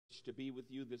privilege to be with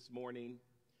you this morning,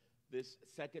 this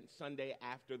second Sunday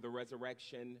after the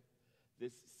resurrection,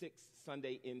 this sixth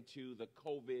Sunday into the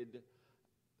COVID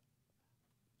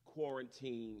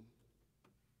quarantine.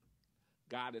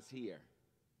 God is here,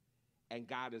 and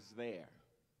God is there.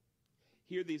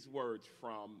 Hear these words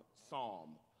from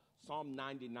Psalm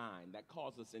 99 that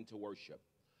calls us into worship.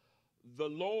 The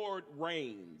Lord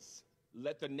reigns,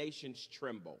 let the nations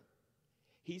tremble.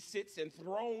 He sits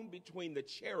enthroned between the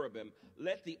cherubim,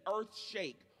 let the earth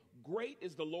shake. Great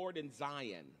is the Lord in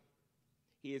Zion.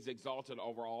 He is exalted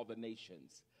over all the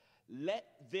nations. Let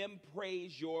them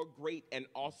praise your great and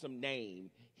awesome name.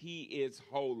 He is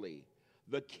holy.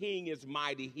 The King is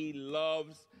mighty. He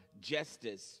loves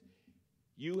justice.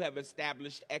 You have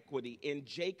established equity. In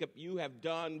Jacob, you have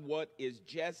done what is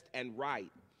just and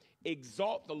right.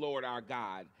 Exalt the Lord our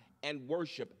God and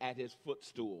worship at his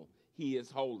footstool. He is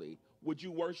holy. Would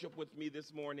you worship with me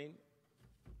this morning?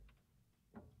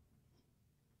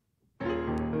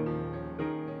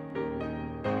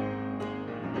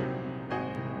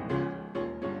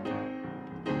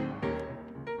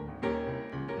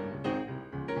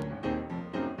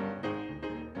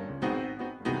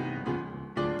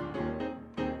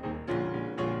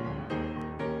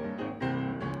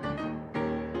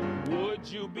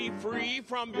 You be free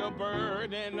from your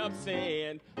burden of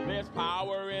sin. There's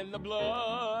power in the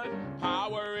blood,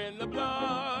 power in the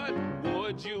blood.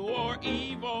 Would you or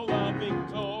evil a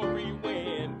victory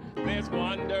win? There's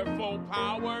wonderful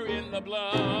power in the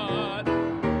blood.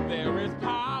 There is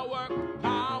power,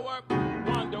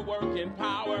 wonder-working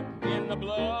power in the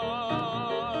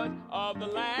blood of the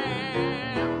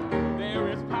Lamb. There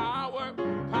is power,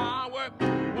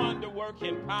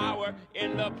 wonder-working power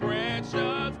in the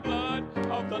precious blood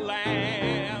of the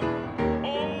Lamb.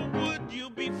 Oh, would you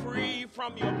be free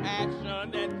from your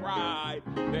passion and pride?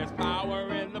 There's power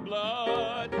in the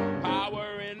blood,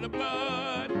 power in the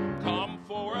blood. Come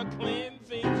for a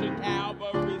cleansing to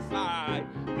Calvary's side.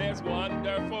 There's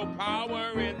wonderful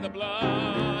power in the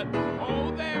blood.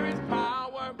 Oh, there is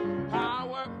power,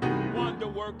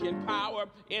 wonder-working power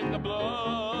in the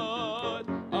blood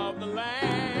of the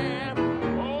Lamb.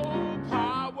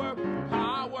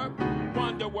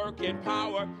 Wonder-working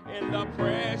power in the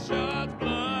precious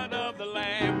blood of the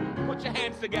Lamb. Put your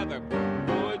hands together.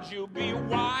 Would you be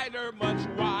whiter, much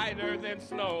whiter than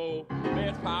snow?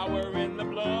 There's power in the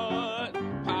blood,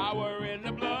 power in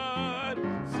the blood.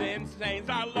 Sin stains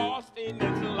are lost in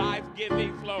its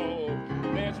life-giving flow.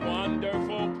 There's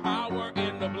wonderful power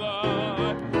in the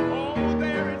blood. Oh,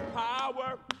 there is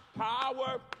power,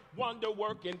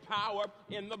 wonder-working power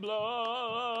in the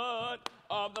blood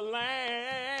of the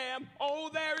Lamb. Oh,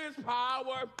 there is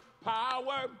power,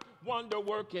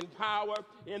 wonder-working power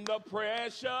in the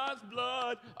precious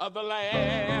blood of the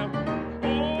Lamb.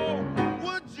 Oh,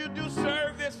 would you do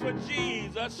service for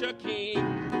Jesus, your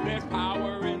King? There's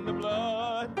power in the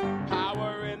blood,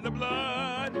 power in the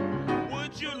blood.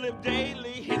 Would you live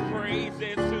daily his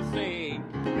praises to sing?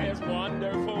 There's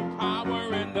wonderful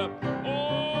power in the,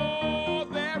 oh,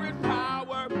 there is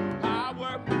power,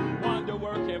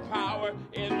 wonder-working power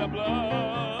in the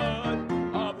blood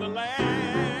of the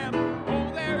Lamb.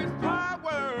 Oh, there is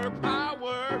power,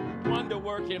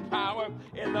 wonder-working power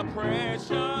in the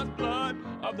precious blood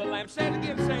of the Lamb. Say it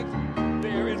again, saints.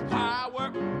 There is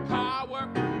power,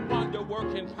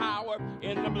 wonder-working power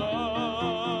in the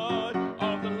blood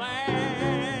of the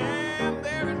Lamb.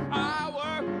 There is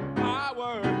power,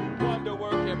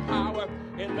 wonder-working power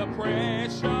in the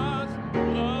precious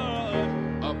blood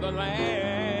of the Lamb.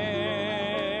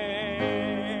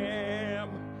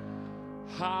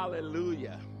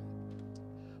 Hallelujah.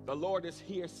 The Lord is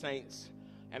here, saints,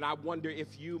 and I wonder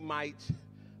if you might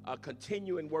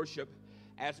continue in worship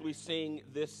as we sing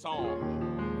this song.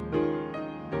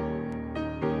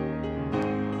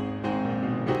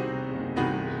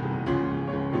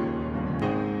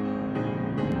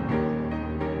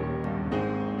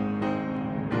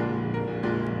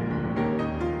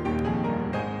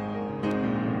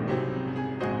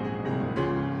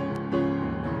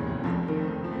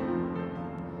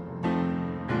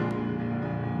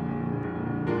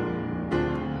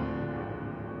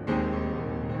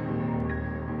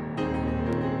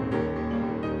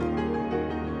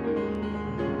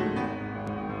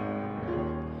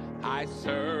 I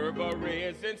serve a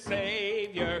risen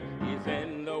Savior, he's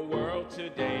in the world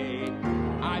today.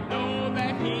 I know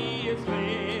that he is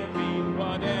living,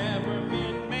 whatever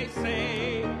men may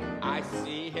say. I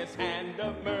see his hand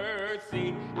of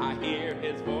mercy, I hear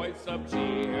his voice of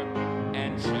cheer.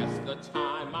 And just the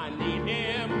time I need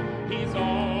him, he's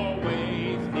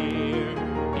always near.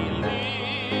 He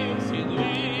lives,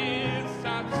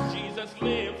 Jesus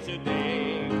lives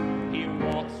today.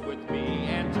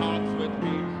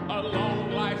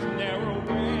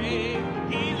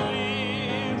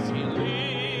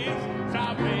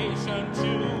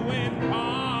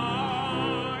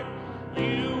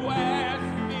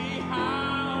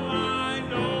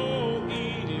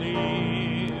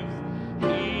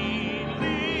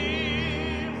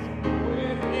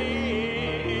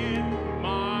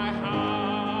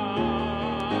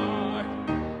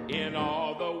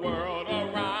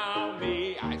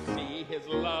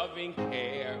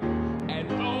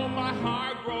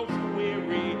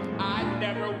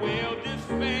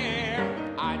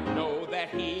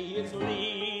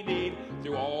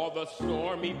 the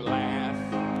stormy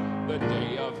blast. The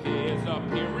day of his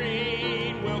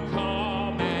appearing will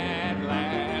come at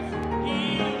last.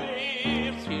 He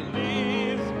lives,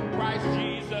 Christ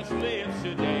Jesus lives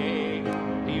today.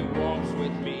 He walks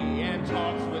with me and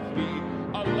talks with me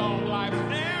along life's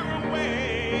narrow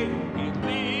way. He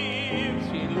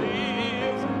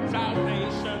lives,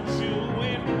 salvation to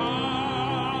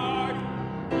impart.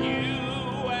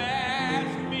 You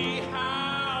ask me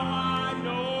how I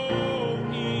know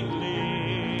he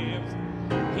lives.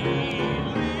 He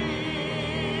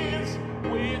lives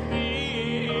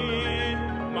within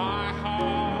my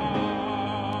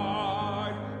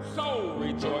heart. So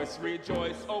rejoice,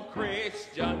 rejoice, O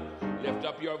Christian. Lift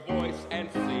up your voice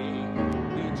and sing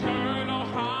eternal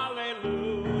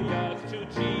hallelujahs to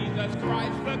Jesus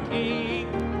Christ the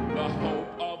King, the hope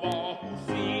of all who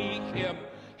seek him,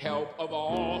 help of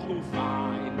all who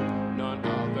find. None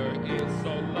other is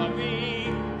so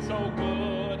loving, so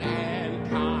good and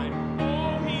kind.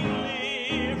 Oh, he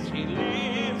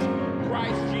lives,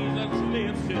 Christ Jesus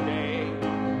lives today.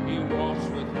 He walks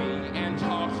with me and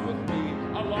talks with me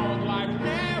along life's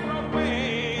narrow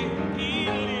way. He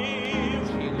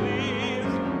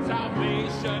lives,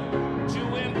 salvation to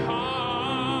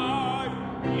impart.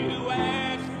 You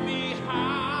ask me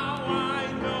how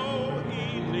I know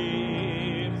he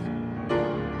lives.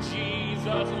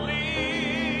 Jesus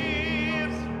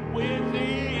lives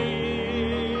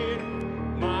within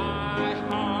my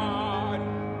heart.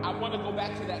 I want to go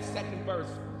back to that second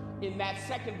verse. In that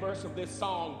second verse of this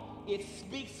song, it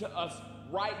speaks to us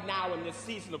right now in this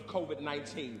season of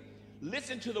COVID-19.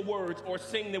 Listen to the words or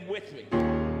sing them with me.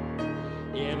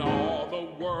 In all the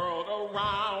world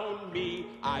around me,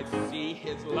 I see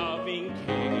his loving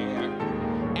care.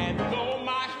 And though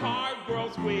my heart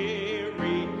grows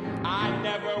weary, I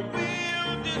never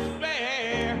will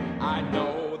despair. I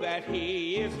know that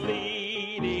he is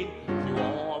leading through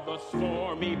all the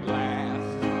stormy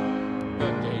blasts.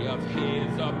 The day of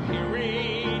his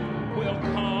appearing will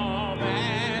come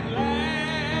at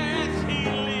last. He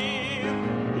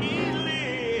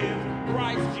lives,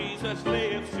 Christ Jesus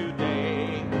lives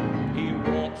today. He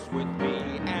walks with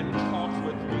me and talks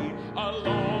with me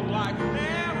along life's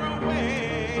narrow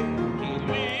way. He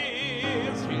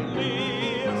lives,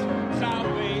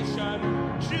 salvation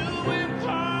to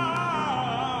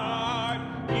impart.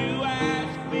 You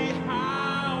ask me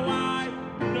how I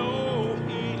know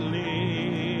he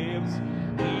lives.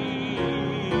 He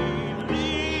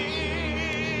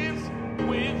lives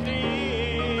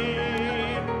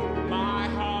within my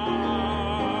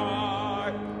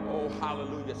heart. Oh,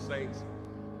 hallelujah, saints.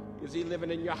 Is he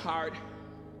living in your heart?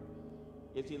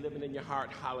 Is he living in your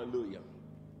heart? Hallelujah.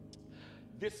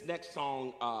 This next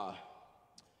song, oh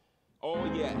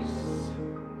yes,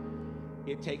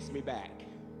 it takes me back.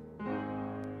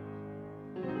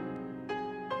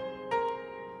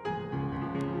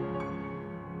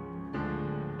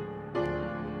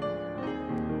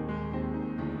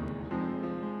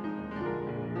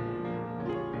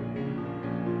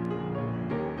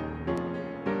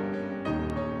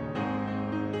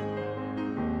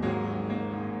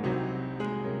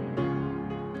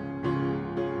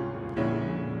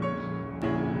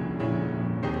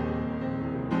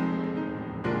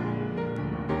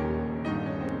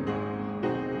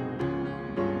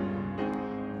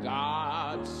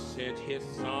 His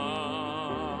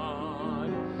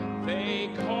son, they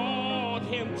called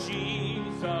him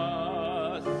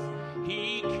Jesus.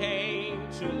 He came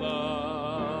to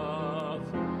love,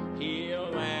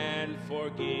 heal, and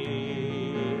forgive.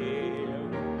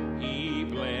 He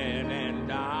bled and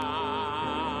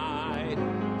died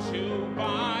to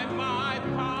buy my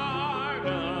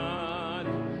pardon.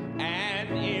 An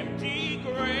empty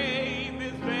grave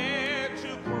is there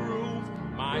to prove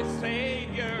my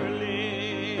Savior lives.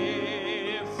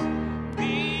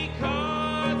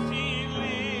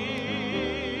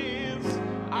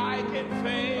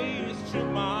 Face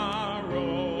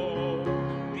tomorrow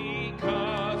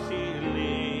because he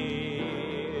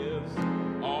lives.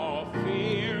 All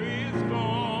fear is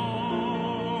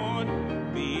gone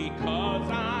because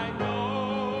I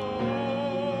know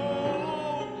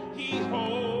he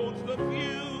holds the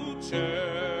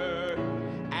future,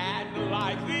 and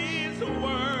life is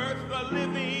worth the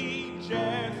living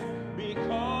just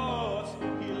because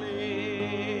he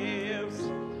lives.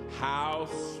 How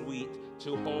sweet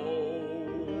to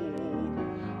hold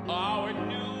our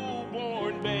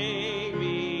newborn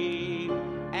baby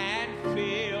and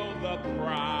feel the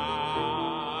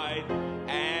pride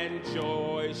and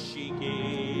joy she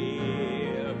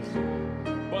gives.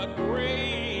 But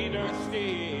greater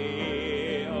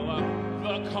still,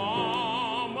 the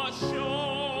calm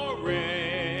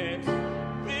assurance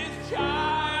this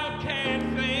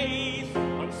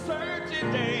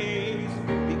face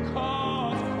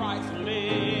because Christ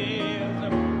lives.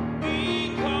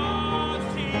 Because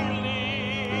he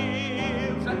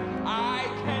lives, I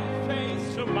can face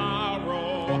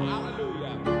tomorrow.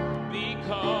 Hallelujah.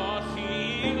 Because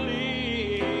he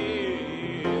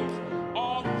lives,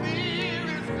 all fear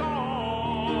is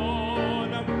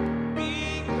gone.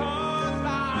 Because I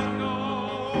know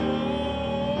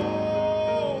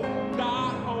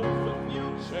God holds the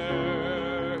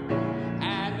future,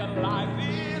 and the life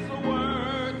is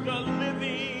worth the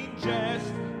living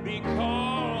just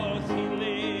because he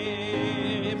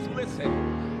lives. Listen,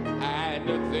 and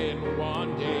then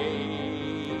one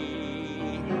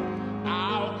day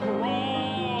I'll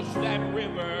cross that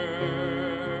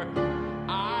river.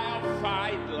 I'll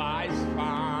fight life's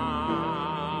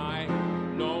fight,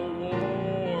 no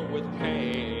war with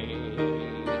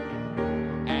pain.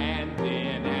 And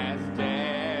then as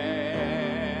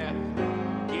death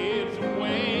gives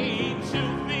way to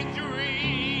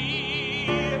victory,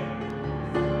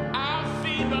 I'll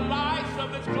see the lights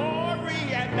of his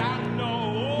glory, and I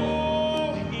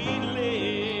know he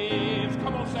lives.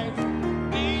 Come on, saints.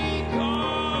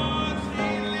 Because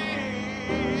he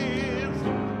lives,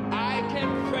 I can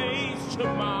face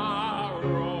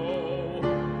tomorrow.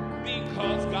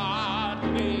 Because God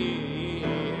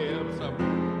lives,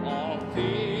 all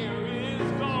fear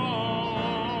is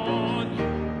gone.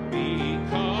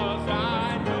 Because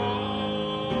I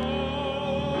know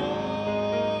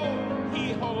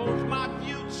he holds my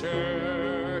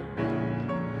future.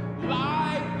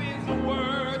 Life is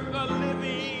worth the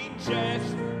living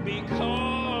just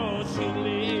because he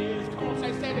lives. Come on, say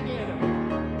it again.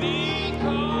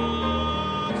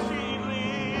 Because he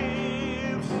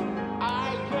lives,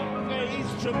 I can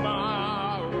face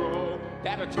tomorrow.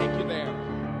 That'll take you there.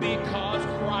 Because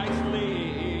Christ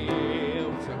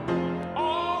lives,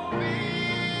 all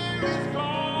fear is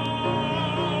gone.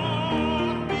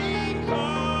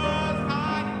 Because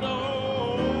I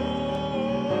know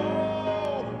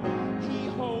he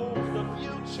holds the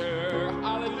future.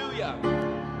 Hallelujah.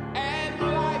 And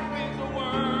life is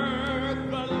worth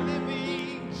the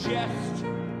living just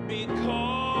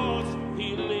because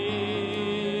he lives.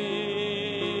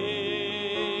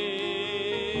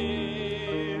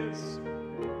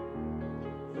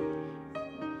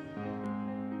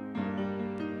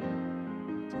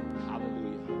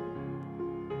 Hallelujah.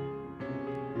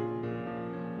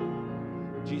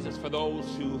 Jesus, for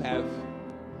those who have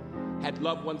had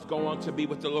loved ones go on to be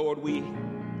with the Lord, we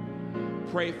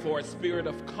pray for a spirit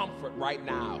of comfort right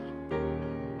now.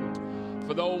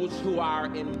 For those who are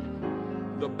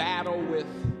in the battle with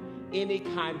any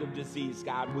kind of disease,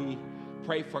 God, we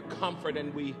pray for comfort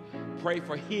and we pray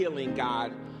for healing,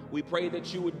 God. We pray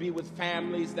that you would be with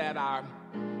families that are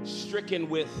stricken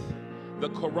with the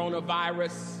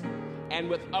coronavirus and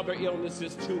with other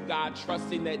illnesses too, God,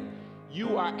 trusting that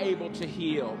you are able to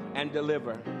heal and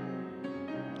deliver.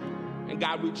 And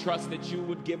God, we trust that you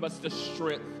would give us the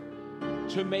strength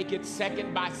to make it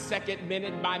second by second,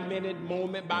 minute by minute,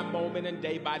 moment by moment, and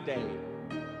day by day.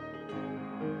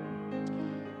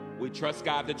 We trust,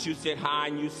 God, that you sit high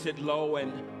and you sit low,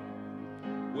 and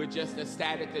we're just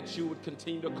ecstatic that you would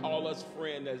continue to call us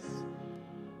friend.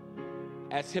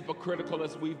 As hypocritical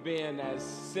as we've been, as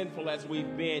sinful as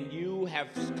we've been, you have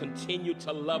continued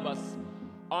to love us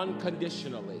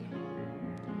unconditionally.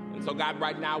 And so, God,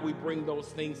 right now we bring those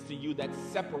things to you that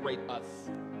separate us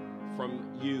from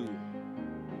you.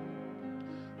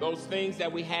 Those things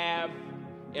that we have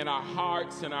in our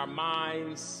hearts and our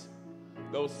minds,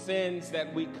 those sins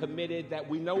that we committed that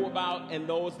we know about and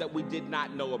those that we did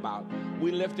not know about.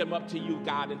 We lift them up to you,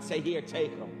 God, and say, here,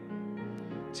 take them.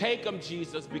 Take them,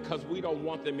 Jesus, because we don't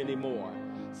want them anymore.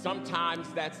 Sometimes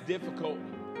that's difficult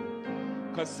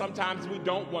because sometimes we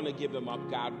don't want to give them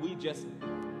up, God. We just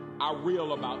are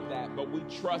real about that, but we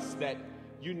trust that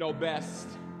you know best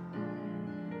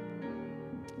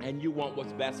and you want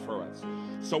what's best for us.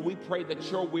 So we pray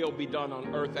that your will be done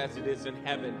on earth as it is in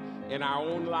heaven, in our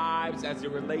own lives as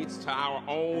it relates to our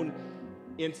own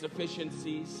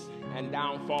insufficiencies and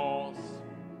downfalls.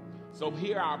 So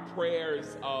hear our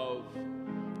prayers of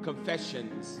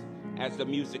confessions as the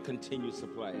music continues to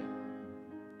play.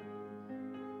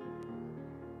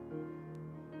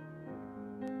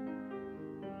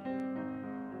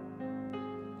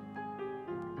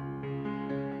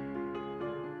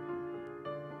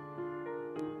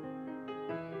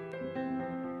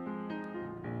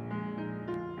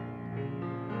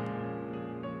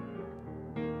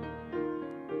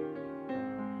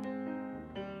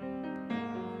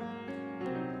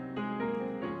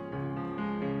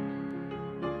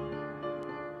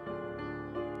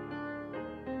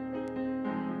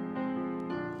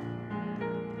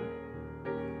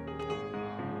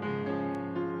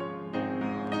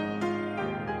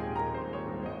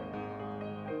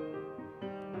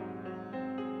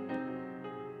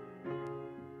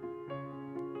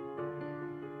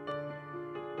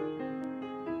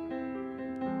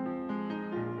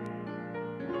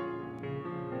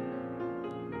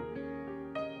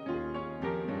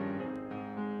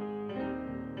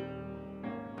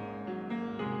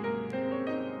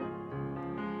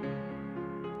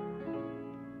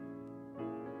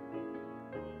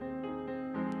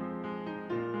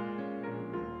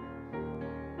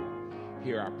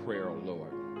 Hear our prayer, O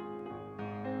Lord.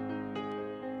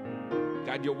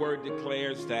 God, your word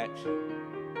declares that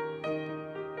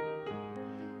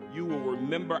you will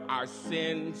remember our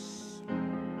sins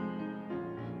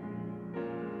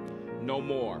no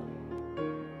more.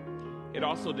 It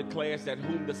also declares that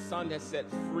whom the Son has set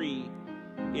free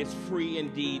is free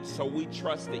indeed. So we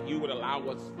trust that you would allow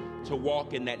us to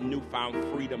walk in that newfound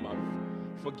freedom of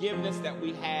forgiveness that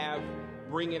we have,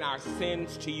 bringing our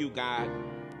sins to you, God.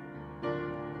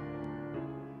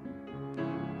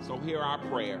 So hear our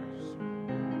prayers.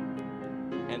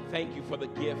 And thank you for the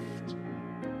gift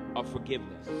of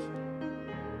forgiveness.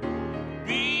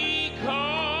 Because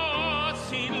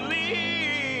he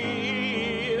lives,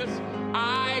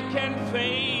 I can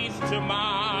face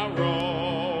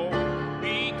tomorrow.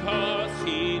 Because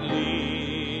he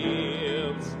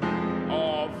lives,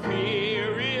 all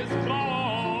fear is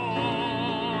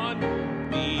gone.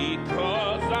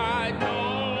 Because I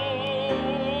know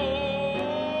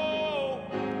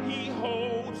he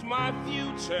holds my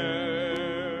future.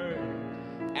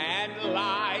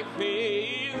 Life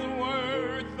is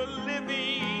worth the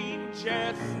living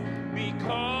just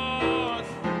because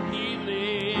he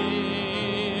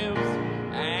lives.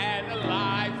 And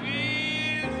life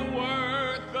is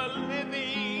worth the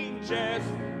living just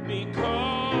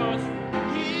because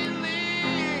he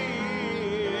lives.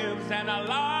 And a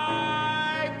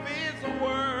life is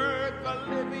worth the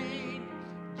living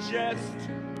just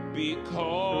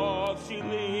because he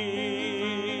lives.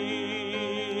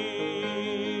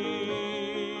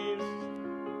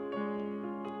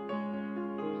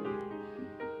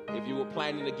 If you were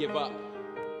planning to give up,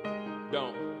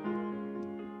 don't.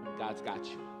 God's got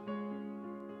you.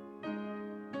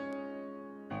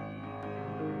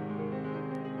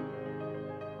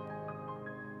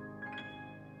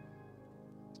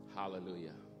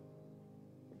 Hallelujah.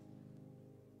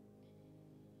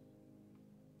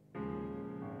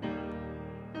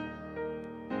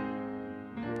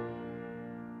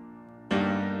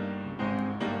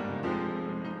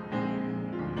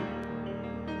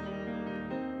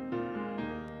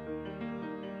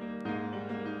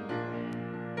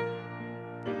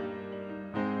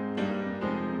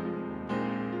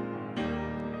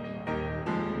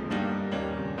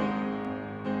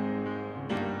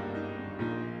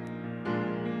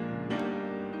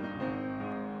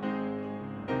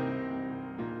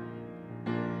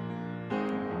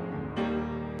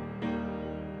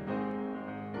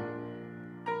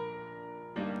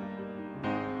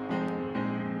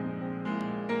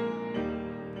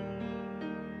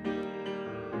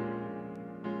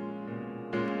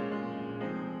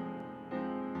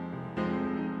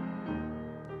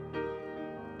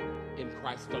 In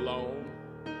Christ alone,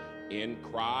 in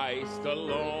Christ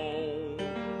alone,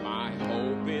 my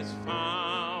hope is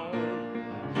found.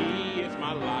 He is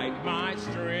my light, my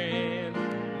strength,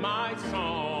 my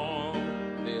song,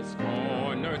 this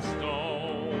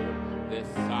cornerstone, this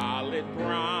solid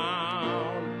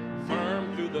ground,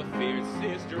 firm through the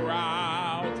fiercest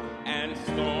drought and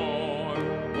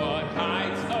storm. What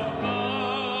heights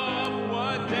above,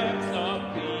 what depths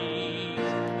of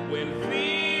peace, when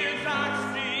fears are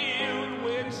stilled,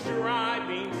 when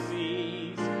striving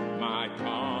cease, my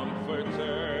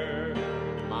comforter,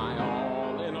 my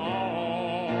all in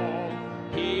all,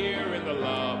 here in the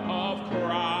love of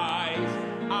Christ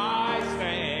I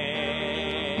stand.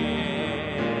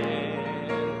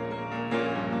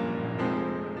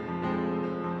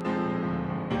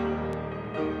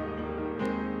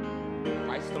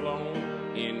 Christ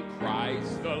alone, in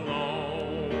Christ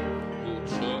alone, who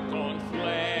took on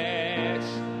flesh,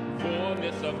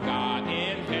 fullness of God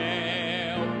in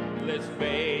helpless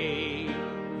babe,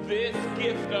 this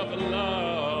gift of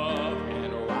love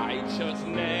and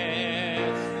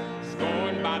righteousness,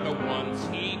 scorned by the ones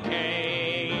he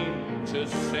came to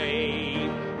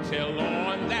save, till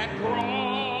on that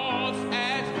cross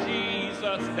as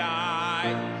Jesus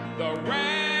died, the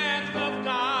wrath of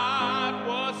God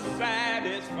was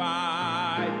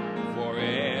satisfied, for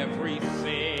every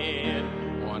sin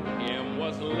on him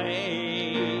was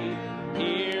laid.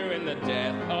 Here in the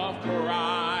death of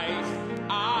Christ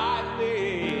I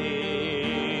live.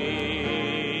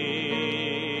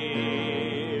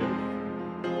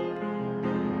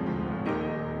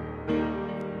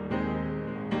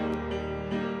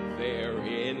 There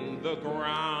in the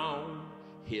ground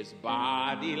his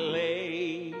body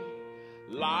lay,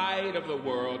 light of the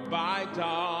world by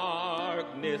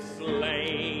darkness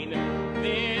slain,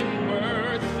 then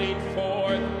bursting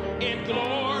forth in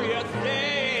glorious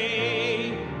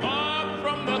day, up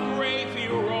from the grave he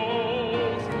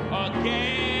rose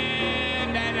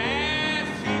again, and as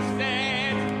he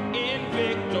stands in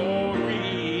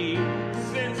victory,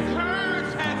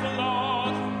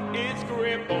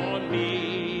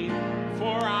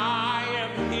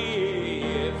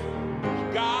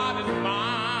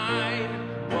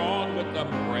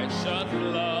 precious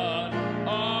blood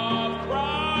of Christ.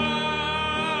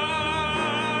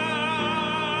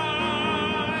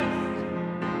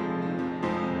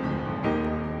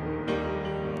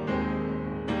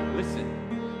 Listen,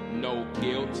 no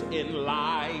guilt in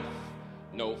life,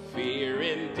 no fear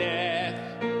in death.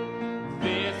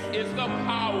 This is the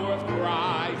power of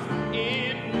Christ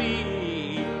in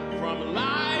me. From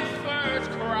life's first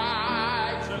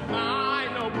cry to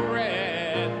final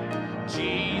breath,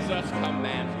 Jesus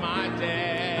commands my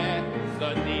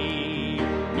destiny.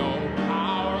 No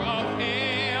power of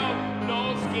hell,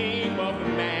 no scheme of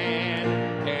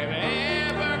man can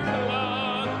ever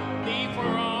pluck me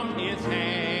from his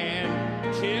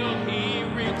hand till he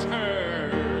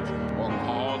returns or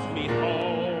calls me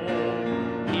home.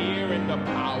 Here in the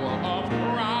power of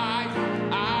Christ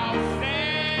I'll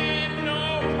stand.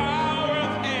 No power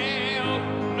of hell,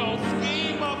 no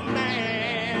scheme of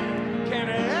man can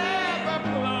ever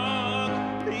pluck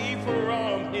me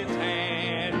from his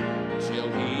hand till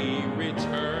he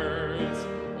returns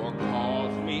or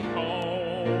calls me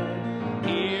home.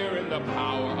 Here in the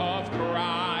power of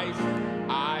Christ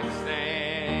I stand.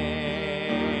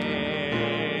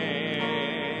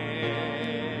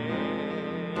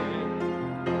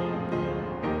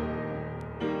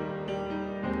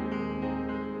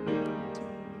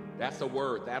 That's a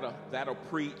word that'll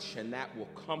preach and that will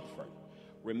comfort.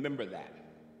 Remember that.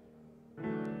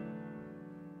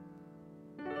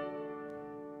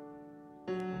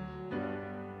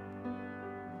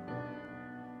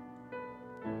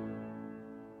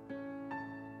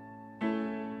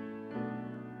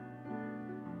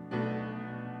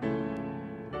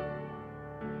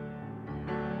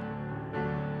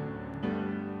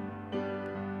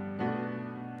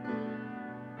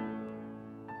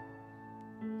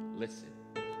 Listen.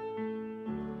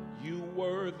 You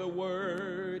were the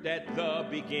Word at the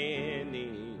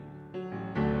beginning,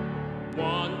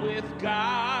 one with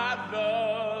God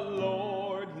the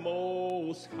Lord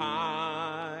Most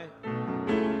High.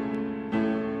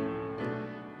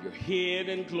 Your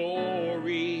hidden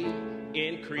glory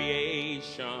in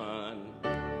creation,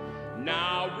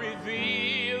 now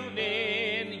revealed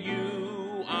in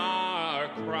you are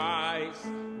Christ.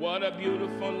 What a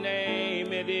beautiful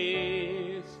name it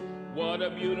is. What a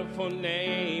beautiful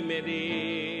name it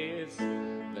is.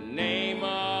 The name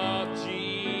of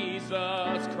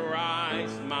Jesus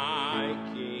Christ, my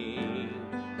King.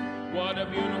 What a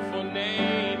beautiful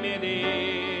name it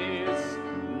is.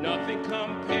 Nothing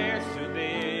compares to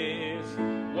this.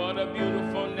 What a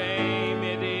beautiful name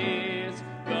it is.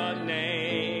 The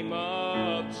name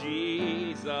of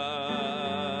Jesus.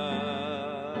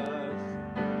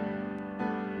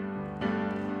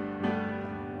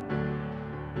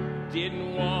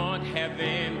 Didn't want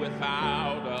heaven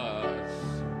without us,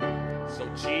 so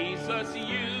Jesus,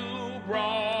 you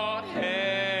brought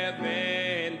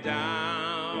heaven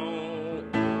down.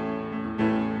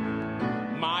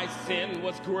 My sin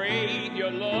was great,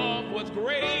 your love was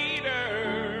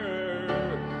greater,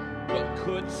 but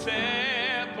could separate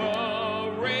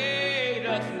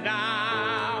us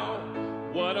now.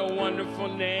 What a wonderful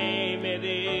name it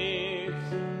is.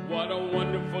 What a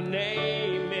wonderful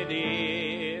name it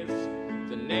is.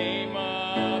 The name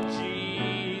of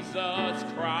Jesus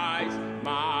Christ,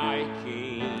 my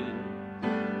King.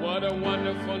 What a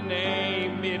wonderful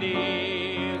name it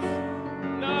is.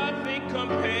 Nothing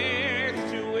compares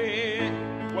to it.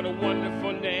 What a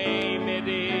wonderful name it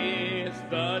is.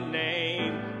 The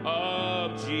name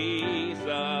of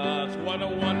Jesus. What a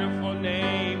wonderful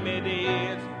name it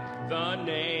is. The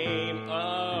name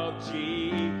of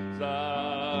Jesus.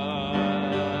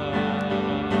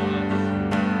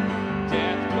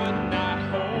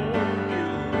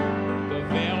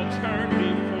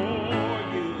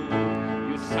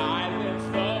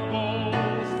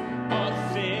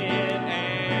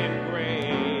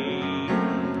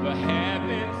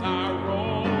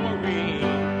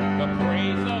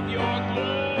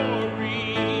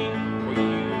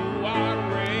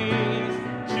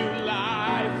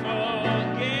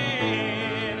 Again.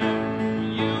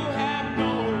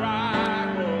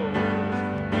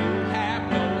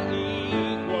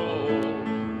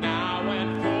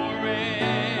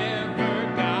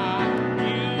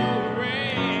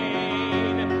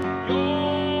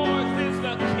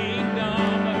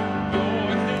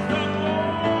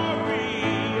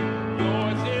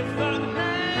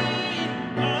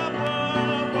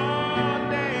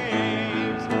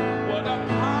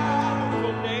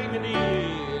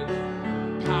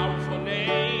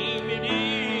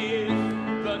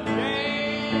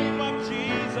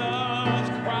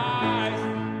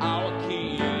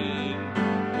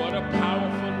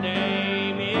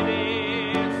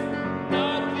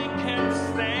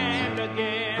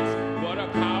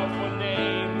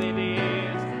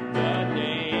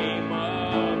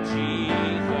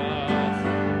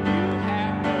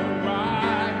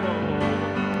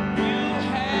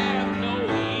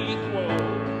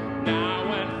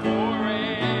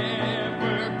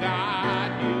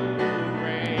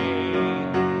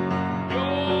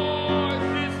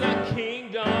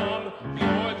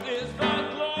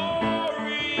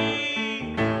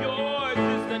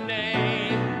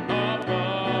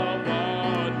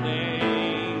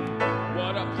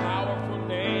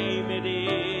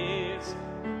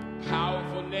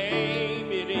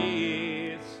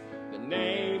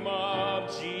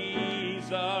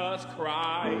 Jesus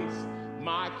Christ,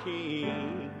 my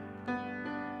King.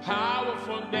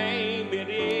 Powerful name it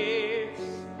is,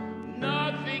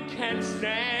 nothing can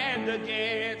stand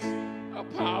against. A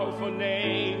powerful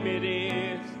name it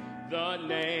is, the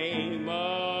name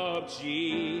of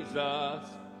Jesus.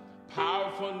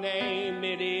 Powerful name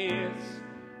it is,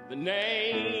 the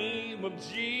name of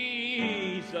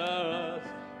Jesus.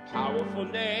 Powerful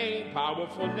name,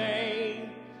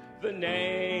 the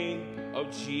name of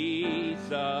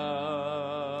Jesus.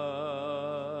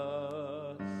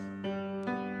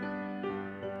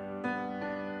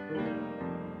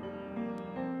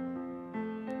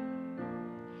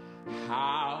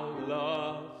 How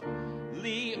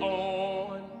lovely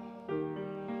on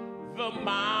the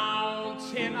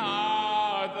mountain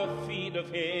are the feet of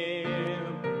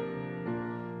him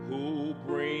who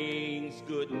brings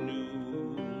good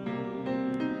news.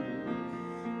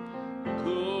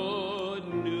 Good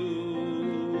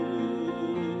news,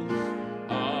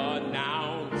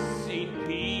 announcing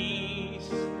peace,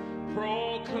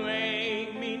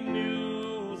 proclaiming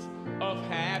news of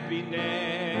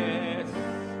happiness.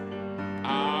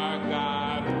 Our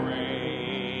God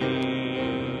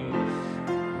reigns,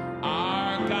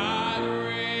 our God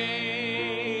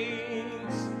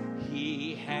reigns.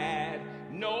 He had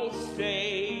no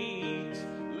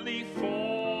stately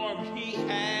form, he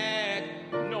had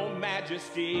no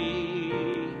majesty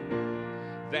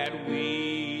that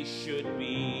we should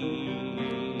be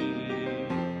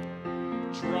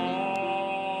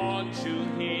drawn to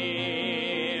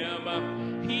him.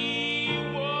 He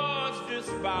was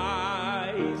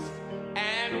despised,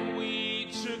 and we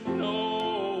took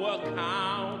no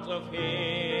account of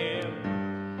him,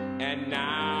 and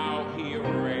now he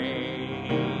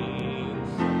reigns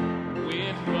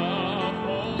with the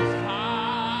Most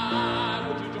High.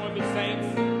 Would you join me, saints?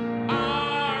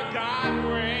 Our God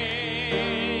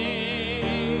reigns,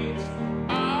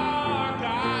 our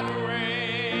God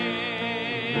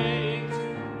reigns,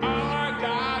 our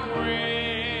God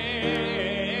reigns,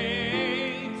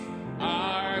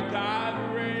 our God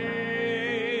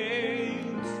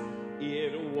reigns.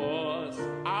 It was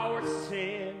our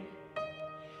sin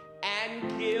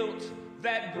and guilt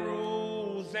that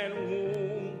bruised and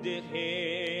wounded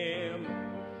him.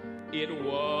 It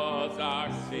was our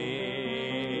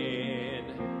sin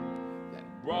that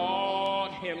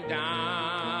brought him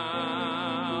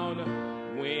down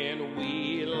when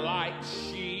we like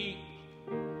sheep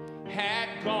had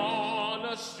gone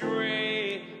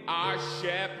astray. Our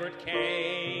shepherd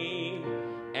came,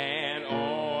 and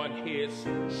on his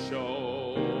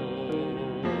shoulders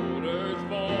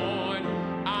borne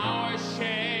our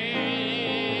shame.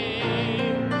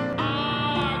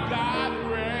 Our God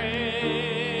reigns,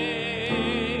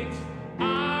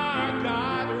 our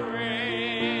God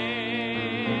reigns,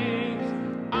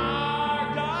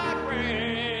 our God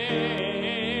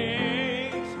reigns,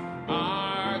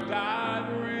 our God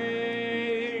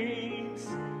reigns.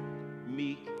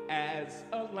 Meek as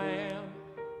a lamb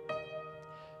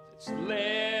that's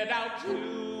led out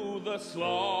to the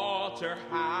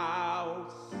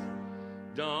slaughterhouse,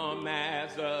 dumb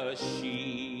as a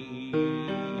sheep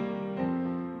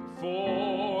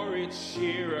before its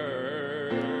shearer,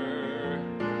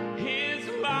 his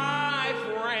life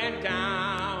ran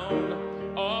down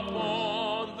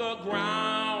upon the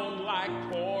ground like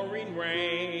pouring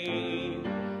rain,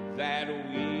 that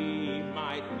we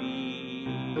might be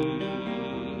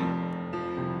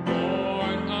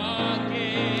born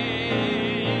again.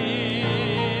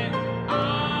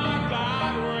 Our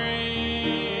God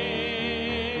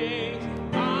reigns,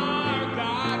 our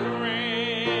God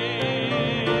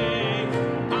reigns,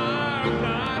 our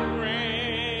God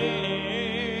reigns,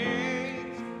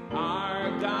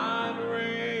 our God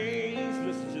reigns.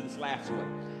 Listen to this last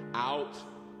one. Out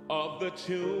of the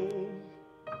tomb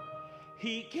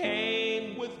he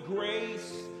came with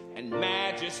grace and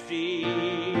majesty.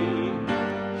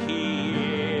 He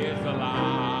is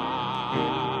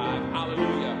alive.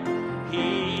 Hallelujah.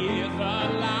 He is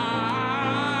alive.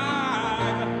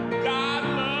 God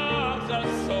loves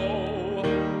us so.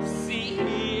 See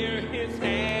here his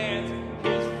hands,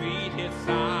 his feet, his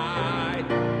side.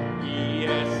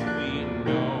 Yes, we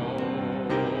know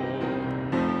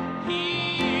he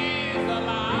is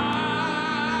alive.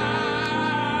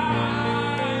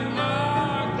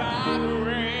 Our God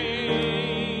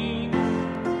reigns.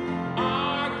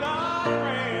 Our God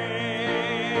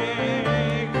reigns.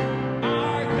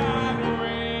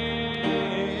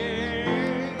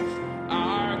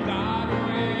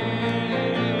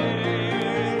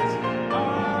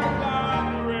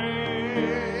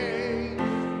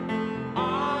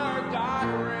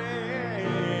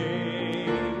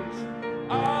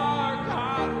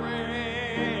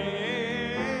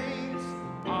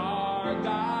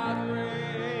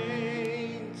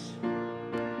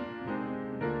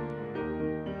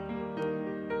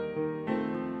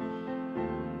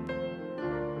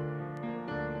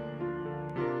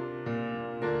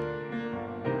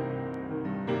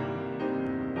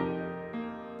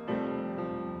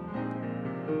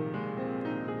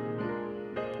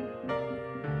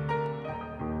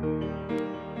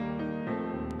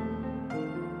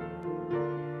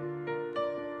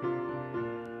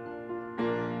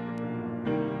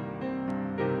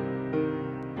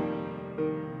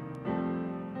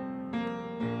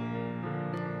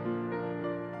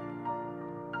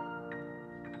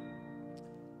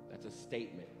 a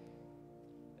statement.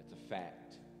 It's a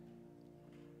fact.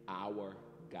 Our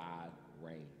God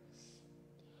reigns.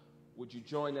 Would you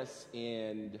join us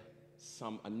in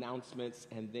some announcements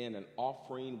and then an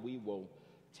offering? We will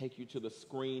take you to the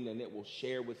screen and it will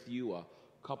share with you a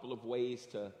couple of ways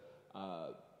to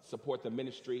support the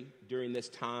ministry during this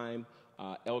time.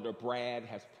 Elder Brad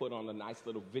has put on a nice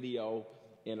little video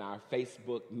in our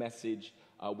Facebook message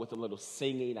with a little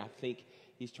singing. I think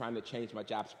he's trying to change my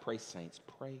jobs. Pray, saints.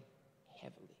 Pray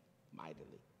heavily,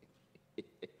 mightily.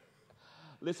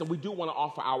 Listen, we do want to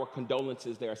offer our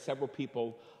condolences. There are several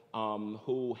people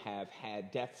who have had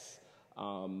deaths,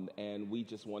 and we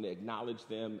just want to acknowledge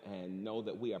them and know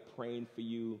that we are praying for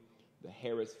you. The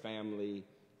Harris family,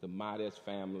 the Mades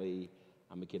family.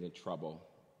 I'm going to get in trouble.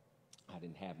 I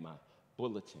didn't have my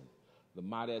bulletin. The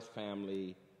Mades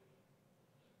family,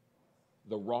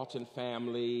 the Rawton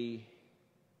family.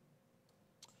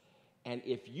 And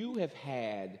if you have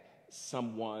had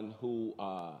someone who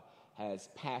has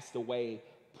passed away,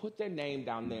 put their name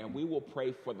down there and we will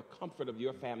pray for the comfort of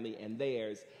your family and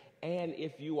theirs. And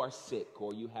if you are sick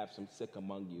or you have some sick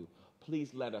among you,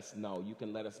 please let us know. You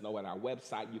can let us know at our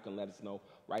website. You can let us know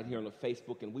right here on the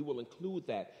Facebook, and we will include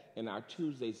that in our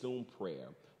Tuesday Zoom prayer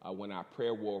when our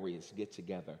prayer warriors get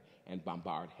together and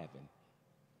bombard heaven.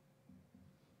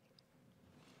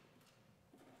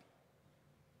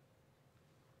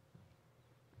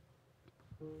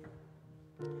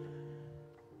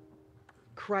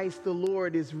 Christ the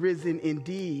Lord is risen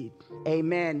indeed.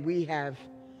 Amen. We have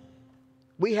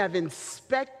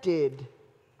inspected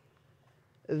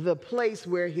the place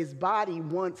where his body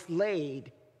once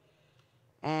laid.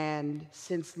 And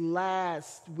since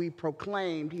last we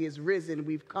proclaimed he is risen,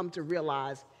 we've come to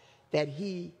realize that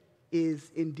he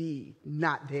is indeed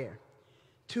not there.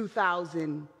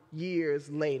 2,000 years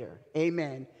later,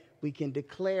 amen, we can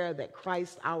declare that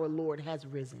Christ our Lord has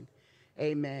risen.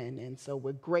 Amen. And so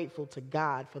we're grateful to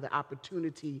God for the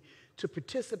opportunity to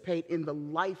participate in the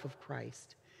life of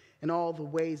Christ in all the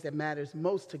ways that matters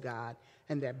most to God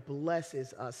and that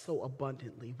blesses us so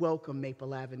abundantly. Welcome,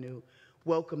 Maple Avenue.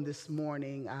 Welcome this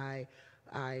morning.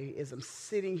 As I'm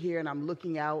sitting here and I'm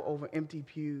looking out over empty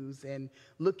pews and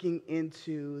looking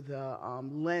into the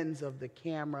lens of the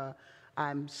camera,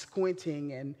 I'm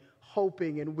squinting and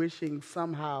hoping and wishing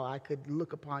somehow I could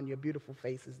look upon your beautiful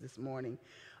faces this morning.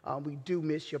 We do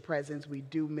miss your presence. We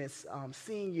do miss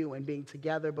seeing you and being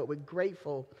together, but we're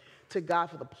grateful to God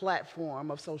for the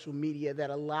platform of social media that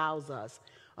allows us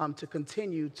to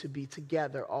continue to be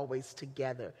together, always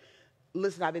together.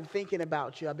 Listen, I've been thinking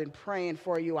about you. I've been praying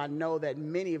for you. I know that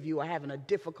many of you are having a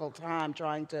difficult time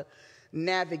trying to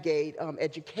navigate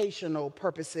educational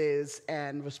purposes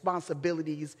and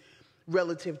responsibilities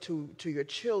relative to your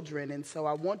children. And so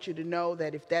I want you to know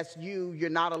that if that's you, you're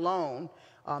not alone.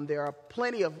 There are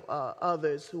plenty of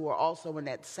others who are also in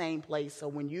that same place. So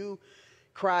when you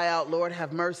cry out, Lord,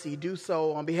 have mercy, do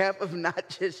so on behalf of not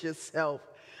just yourself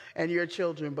and your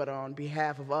children, but on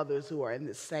behalf of others who are in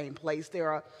the same place. There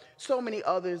are so many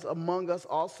others among us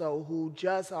also who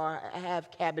just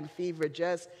have cabin fever,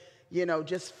 just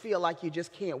feel like you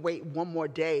just can't wait one more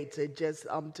day to just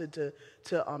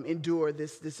endure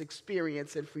this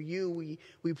experience. And for you,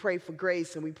 we pray for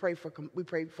grace and we pray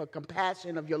for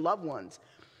compassion of your loved ones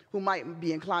who might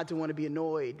be inclined to want to be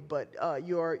annoyed, but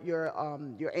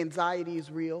your anxiety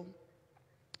is real,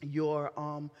 your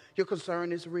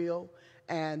concern is real.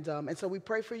 And so we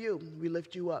pray for you. We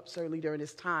lift you up, certainly during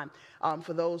this time.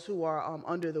 For those who are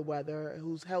under the weather,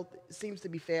 whose health seems to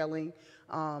be failing,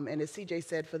 and as CJ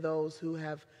said, for those who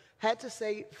have had to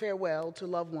say farewell to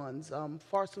loved ones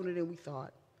far sooner than we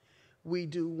thought, we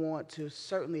do want to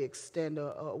certainly extend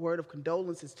a word of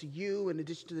condolences to you, in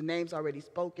addition to the names already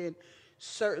spoken.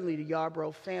 Certainly the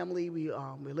Yarbrough family,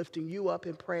 we're lifting you up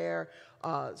in prayer.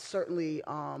 Certainly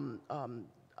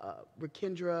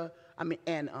Rakendra, and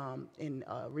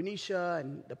Renisha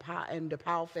and the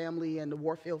Powell family and the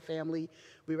Warfield family.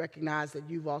 We recognize that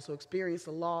you've also experienced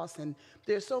a loss, and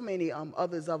there's so many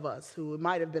others of us who, it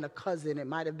might have been a cousin, it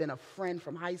might have been a friend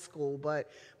from high school,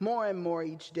 but more and more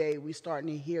each day we're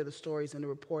starting to hear the stories and the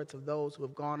reports of those who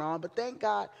have gone on. But thank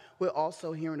God we're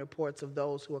also hearing reports of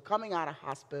those who are coming out of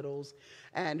hospitals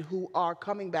and who are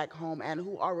coming back home and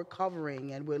who are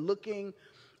recovering, and we're looking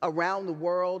around the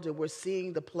world, and we're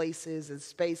seeing the places and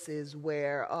spaces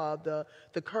where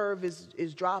the curve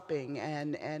is dropping,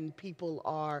 and people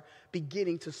are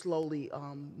beginning to slowly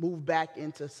move back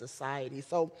into society.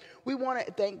 So we want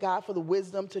to thank God for the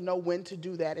wisdom to know when to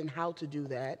do that and how to do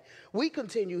that. We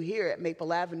continue here at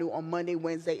Maple Avenue on Monday,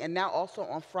 Wednesday, and now also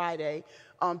on Friday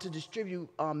to distribute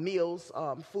meals,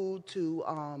 food to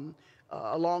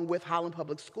along with Highland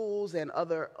Public Schools and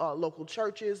other local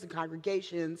churches and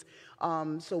congregations.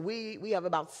 So we have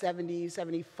about 70,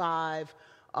 75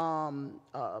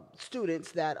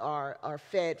 students that are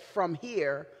fed from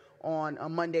here on a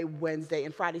Monday, Wednesday,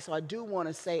 and Friday. So I do want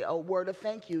to say a word of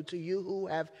thank you to you who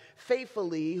have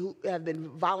faithfully, who have been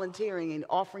volunteering and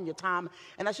offering your time.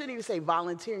 And I shouldn't even say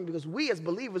volunteering, because we as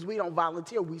believers, we don't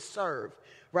volunteer, we serve,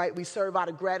 right? We serve out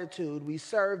of gratitude. We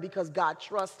serve because God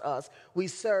trusts us. We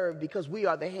serve because we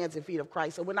are the hands and feet of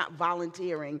Christ. So we're not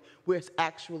volunteering, we're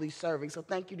actually serving. So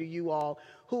thank you to you all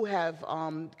who have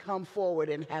come forward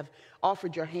and have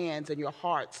offered your hands and your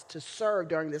hearts to serve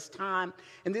during this time.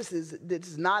 And this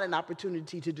is not an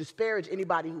opportunity to disparage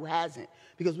anybody who hasn't,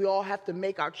 because we all have to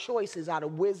make our choices out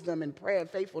of wisdom and prayer and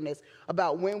faithfulness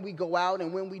about when we go out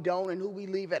and when we don't and who we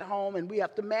leave at home. And we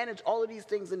have to manage all of these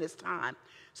things in this time.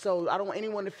 So I don't want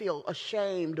anyone to feel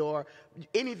ashamed or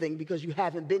anything because you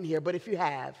haven't been here. But if you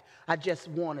have, I just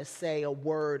want to say a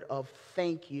word of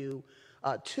thank you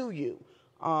to you.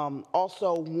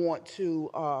 Also want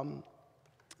to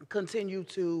continue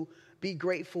to be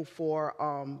grateful for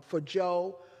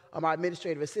Joe, our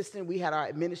administrative assistant. We had our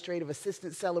administrative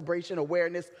assistant celebration,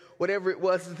 awareness, whatever it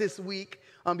was this week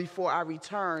before I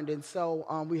returned. And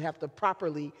so we have to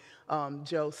properly,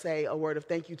 Joe, say a word of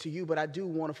thank you to you. But I do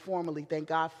want to formally thank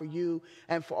God for you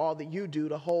and for all that you do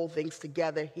to hold things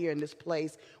together here in this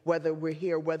place, whether we're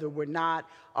here, whether we're not,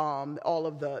 all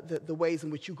of the ways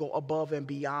in which you go above and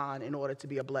beyond in order to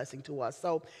be a blessing to us.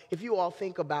 So if you all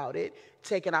think about it,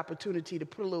 take an opportunity to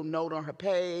put a little note on her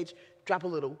page, drop a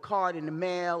little card in the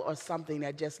mail or something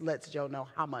that just lets Joe know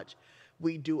how much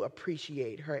we do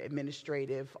appreciate her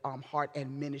administrative heart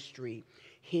and ministry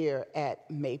here at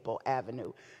Maple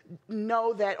Avenue.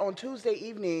 Know that on Tuesday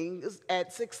evenings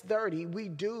at 6:30, we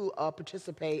do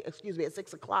participate, at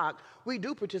 6 o'clock, we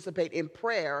do participate in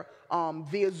prayer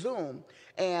via Zoom.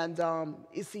 And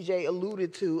CJ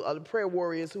alluded to the prayer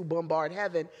warriors who bombard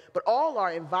heaven, but all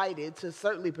are invited to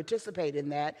certainly participate in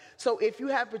that. So if you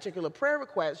have particular prayer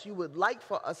requests you would like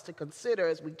for us to consider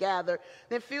as we gather,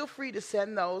 then feel free to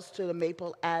send those to the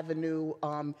Maple Avenue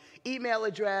email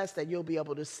address that you'll be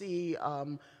able to see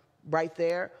right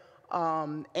there.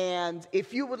 And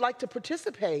if you would like to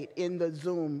participate in the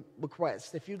Zoom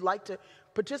request, if you'd like to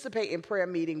participate in prayer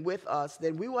meeting with us,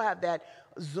 then we will have that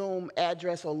Zoom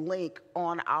address or link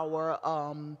on our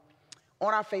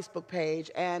Facebook page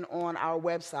and on our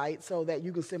website, so that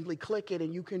you can simply click it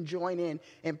and you can join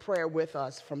in prayer with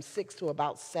us from 6 to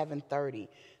about 7:30.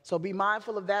 So be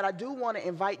mindful of that. I do want to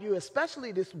invite you,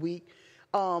 especially this week,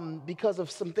 because of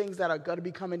some things that are going to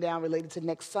be coming down related to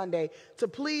next Sunday, to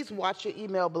please watch your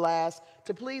email blast,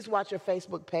 to please watch your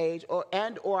Facebook page or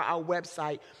our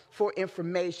website for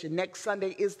information. Next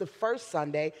Sunday is the first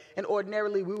Sunday, and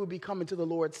ordinarily we will be coming to the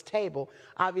Lord's table.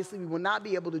 Obviously, we will not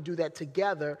be able to do that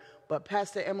together, but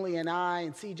Pastor Emily and I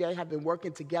and CJ have been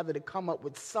working together to come up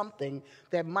with something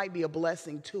that might be a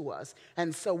blessing to us.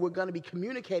 And so we're going to be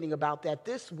communicating about that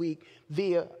this week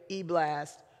via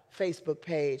eBlast, Facebook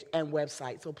page, and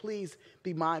website. So please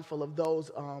be mindful of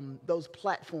those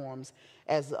platforms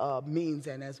as means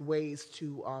and as ways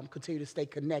to continue to stay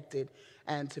connected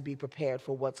and to be prepared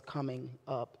for what's coming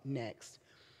up next.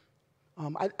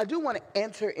 I do want to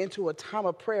enter into a time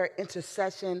of prayer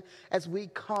intercession as we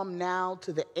come now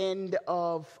to the end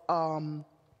of the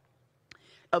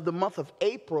month of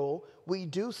April. We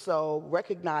do so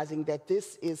recognizing that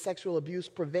this is Sexual Abuse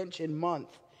Prevention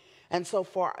Month. And so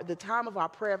for the time of our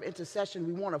prayer of intercession,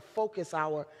 we want to focus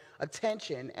our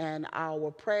attention and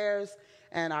our prayers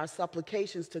and our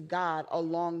supplications to God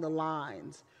along the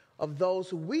lines of those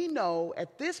who we know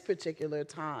at this particular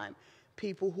time,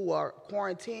 people who are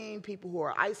quarantined, people who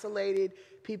are isolated,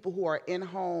 people who are in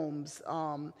homes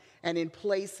and in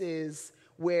places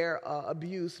where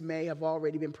abuse may have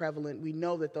already been prevalent. We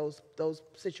know that those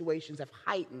situations have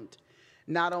heightened,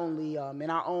 not only in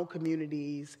our own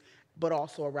communities, but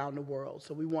also around the world.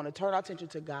 So we want to turn our attention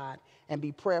to God and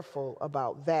be prayerful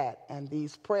about that. And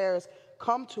these prayers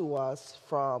come to us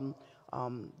from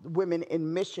Women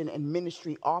in Mission and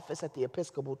Ministry Office at the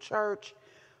Episcopal Church,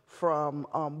 from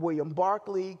William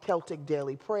Barclay, Celtic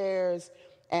Daily Prayers,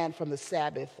 and from the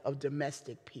Sabbath of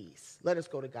Domestic Peace. Let us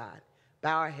go to God,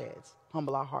 bow our heads,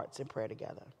 humble our hearts in prayer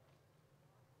together.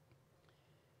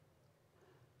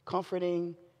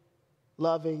 Comforting,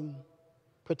 loving,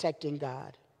 protecting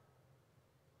God,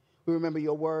 we remember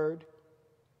your word.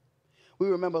 We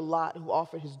remember Lot, who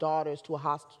offered his daughters to a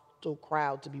hostile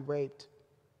crowd to be raped.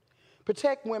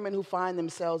 Protect women who find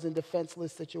themselves in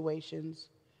defenseless situations.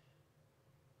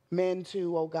 Men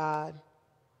too, oh God.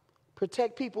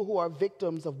 Protect people who are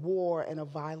victims of war and of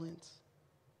violence.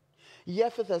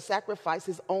 Jephthah sacrificed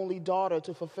his only daughter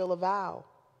to fulfill a vow.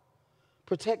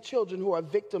 Protect children who are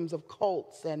victims of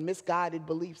cults and misguided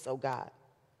beliefs, oh God.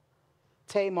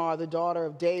 Tamar, the daughter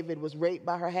of David, was raped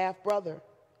by her half-brother.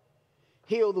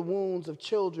 Heal the wounds of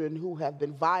children who have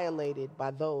been violated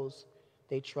by those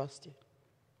they trusted.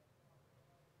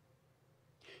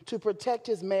 To protect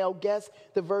his male guest,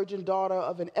 the virgin daughter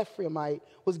of an Ephraimite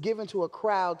was given to a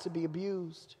crowd to be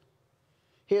abused.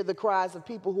 Hear the cries of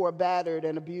people who are battered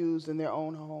and abused in their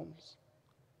own homes.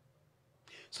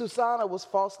 Susanna was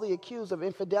falsely accused of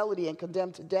infidelity and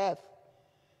condemned to death.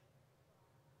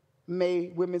 May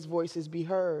women's voices be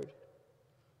heard,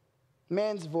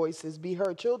 men's voices be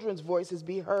heard, children's voices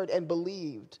be heard and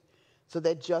believed, so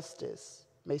that justice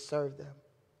may serve them.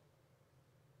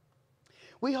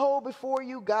 We hold before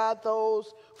you, God,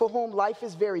 those for whom life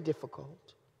is very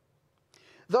difficult,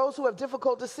 those who have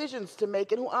difficult decisions to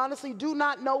make and who honestly do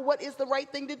not know what is the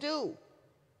right thing to do.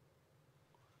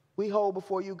 We hold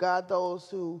before you, God, those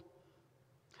who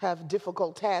have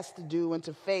difficult tasks to do and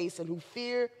to face and who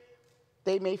fear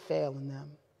they may fail in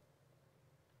them.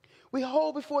 We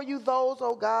hold before you those,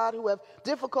 oh God, who have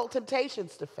difficult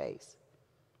temptations to face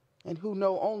and who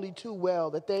know only too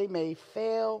well that they may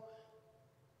fail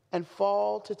and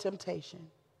fall to temptation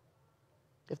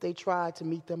if they try to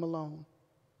meet them alone.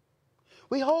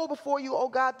 We hold before you, oh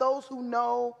God, those who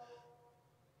know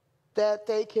that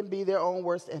they can be their own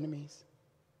worst enemies.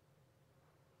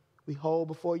 We hold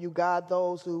before you, God,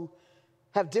 those who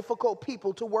have difficult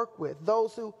people to work with,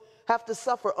 those who have to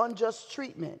suffer unjust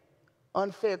treatment,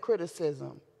 unfair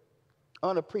criticism,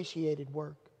 unappreciated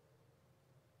work.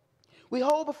 We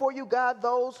hold before you, God,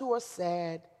 those who are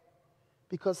sad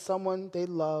because someone they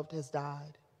loved has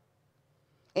died.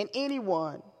 And any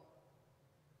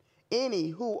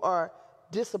who are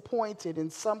disappointed in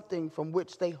something from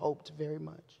which they hoped very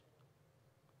much.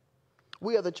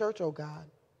 We are the church, oh God.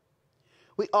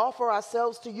 We offer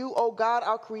ourselves to you, oh God,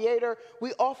 our Creator.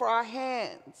 We offer our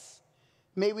hands.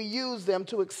 May we use them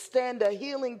to extend a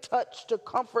healing touch to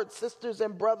comfort sisters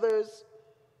and brothers,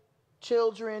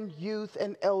 children, youth,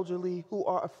 and elderly who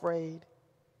are afraid.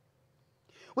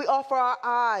 We offer our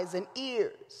eyes and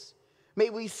ears. May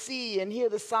we see and hear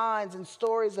the signs and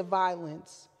stories of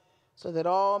violence so that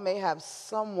all may have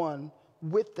someone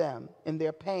with them in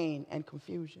their pain and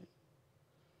confusion.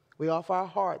 We offer our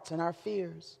hearts and our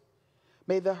fears.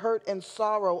 May the hurt and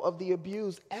sorrow of the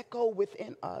abused echo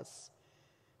within us.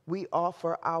 We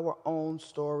offer our own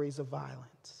stories of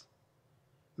violence.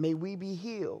 May we be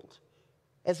healed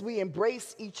as we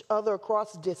embrace each other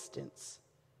across distance.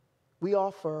 We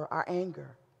offer our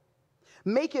anger.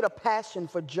 Make it a passion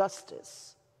for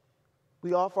justice.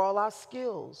 We offer all our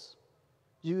skills.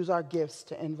 Use our gifts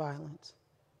to end violence.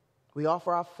 We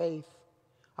offer our faith,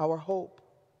 our hope,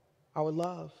 our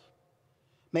love.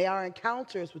 May our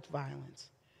encounters with violence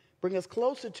bring us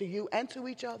closer to you and to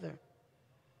each other.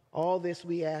 All this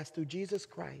we ask through Jesus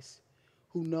Christ,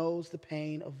 who knows the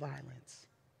pain of violence.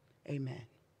 Amen.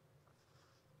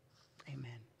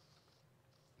 Amen.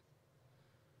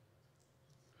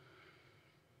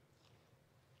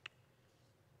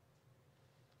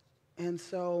 And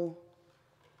so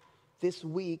this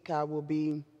week I will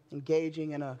be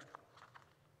engaging in a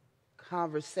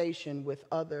conversation with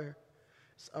others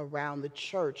around the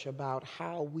church about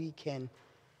how we can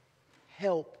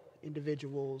help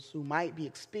individuals who might be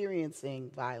experiencing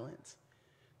violence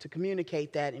to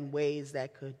communicate that in ways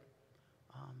that could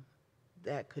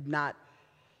not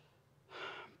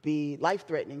be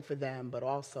life-threatening for them, but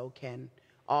also can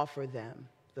offer them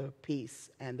the peace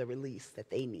and the release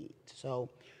that they need. So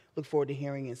look forward to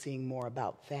hearing and seeing more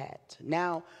about that.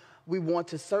 Now, we want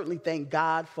to certainly thank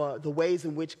God for the ways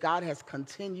in which God has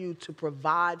continued to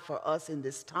provide for us in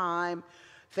this time.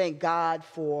 Thank God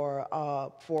for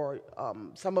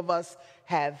some of us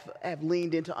have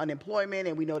leaned into unemployment,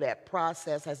 and we know that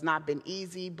process has not been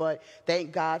easy, but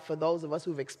thank God for those of us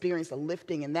who've experienced a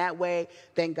lifting in that way.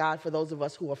 Thank God for those of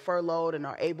us who are furloughed and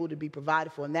are able to be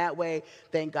provided for in that way.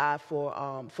 Thank God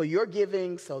for your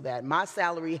giving so that my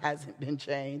salary hasn't been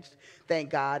changed. Thank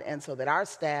God, and so that our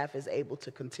staff is able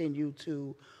to continue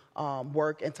to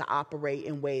work and to operate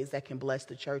in ways that can bless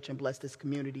the church and bless this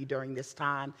community during this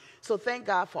time. So thank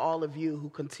God for all of you who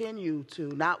continue to,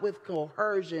 not with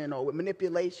coercion or with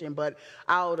manipulation, but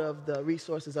out of the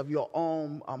resources of your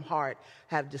own heart,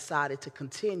 have decided to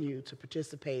continue to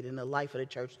participate in the life of the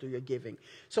church through your giving.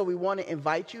 So we want to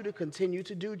invite you to continue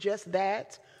to do just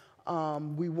that.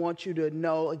 We want you to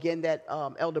know, again, that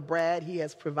Elder Brad, he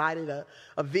has provided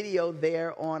a video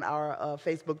there on our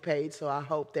Facebook page. So I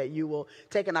hope that you will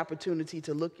take an opportunity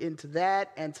to look into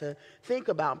that and to think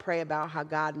about, pray about how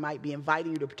God might be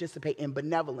inviting you to participate in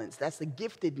benevolence. That's the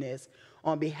giftedness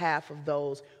on behalf of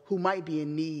those who might be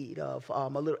in need of a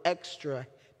little extra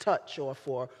touch, or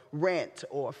for rent,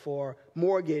 or for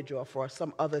mortgage, or for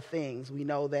some other things. We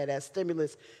know that as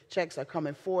stimulus checks are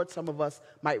coming forward, some of us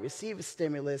might receive a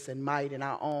stimulus and might in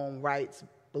our own rights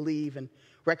believe and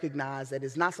recognize that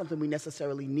it's not something we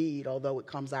necessarily need, although it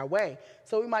comes our way.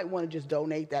 So we might want to just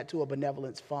donate that to a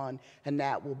benevolence fund, and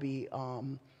that will be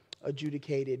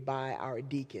adjudicated by our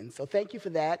deacons. So thank you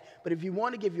for that. But if you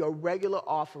want to give your regular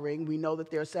offering, we know that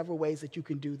there are several ways that you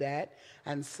can do that.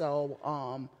 And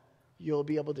so you'll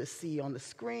be able to see on the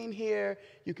screen here.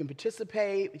 You can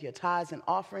participate with your tithes and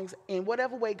offerings in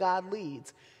whatever way God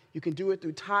leads. You can do it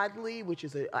through Tidely, which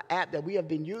is an app that we have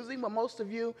been using, but most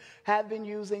of you have been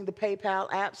using the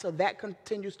PayPal app, so that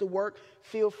continues to work.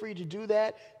 Feel free to do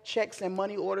that. Checks and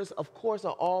money orders, of course,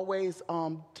 are always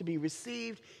to be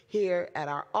received here at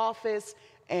our office,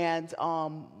 and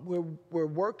we're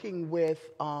working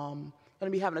with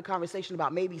going to be having a conversation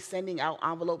about maybe sending out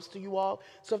envelopes to you all.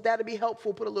 So if that'd be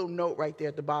helpful, put a little note right there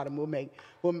at the bottom.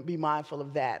 We'll be mindful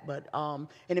of that. But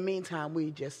in the meantime,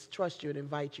 we just trust you and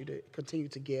invite you to continue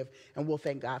to give, and we'll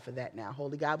thank God for that now.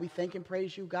 Holy God, we thank and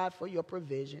praise you, God, for your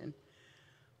provision.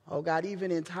 Oh God,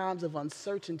 even in times of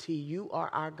uncertainty, you are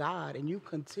our God, and you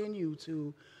continue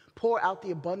to pour out the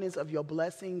abundance of your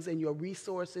blessings and your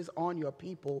resources on your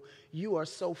people. You are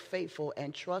so faithful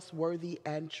and trustworthy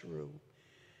and true.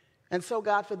 And so,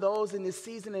 God, for those in this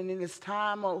season and in this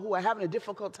time who are having a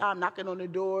difficult time knocking on the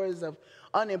doors of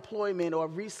unemployment or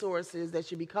resources that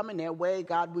should be coming their way,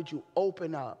 God, would you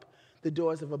open up the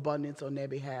doors of abundance on their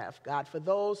behalf? God, for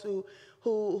those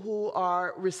who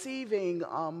are receiving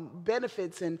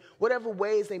benefits in whatever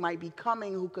ways they might be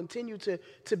coming, who continue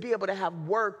to be able to have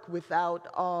work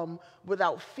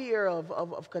without fear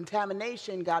of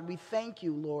contamination, God, we thank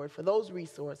you, Lord, for those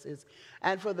resources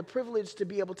and for the privilege to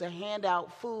be able to hand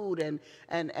out food and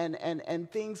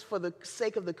things for the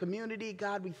sake of the community.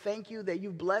 God, we thank you that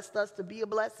you've blessed us to be a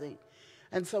blessing.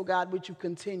 And so, God, would you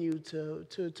continue to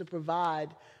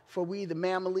provide for we, the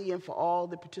family, and for all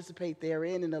that participate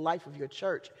therein in the life of your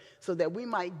church, so that we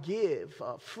might give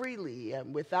freely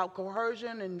and without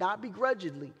coercion and not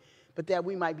begrudgingly, but that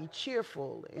we might be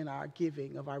cheerful in our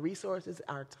giving of our resources,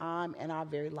 our time, and our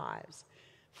very lives.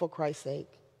 For Christ's sake,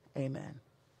 amen.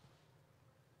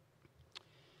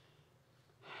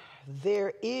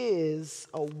 There is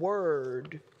a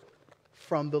word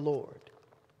from the Lord.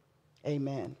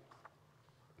 Amen.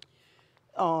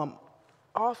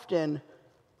 Often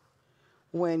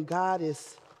when God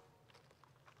is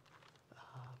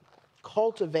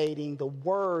cultivating the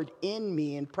word in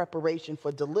me in preparation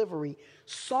for delivery,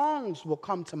 songs will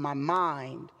come to my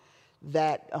mind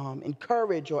that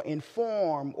encourage or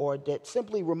inform or that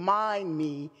simply remind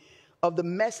me of the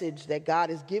message that God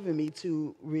has given me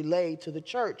to relay to the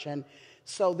church. And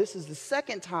so this is the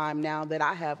second time now that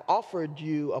I have offered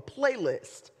you a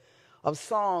playlist of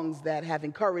songs that have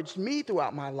encouraged me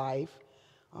throughout my life.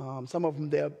 Some of them,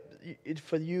 they're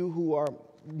for you who are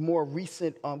more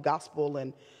recent gospel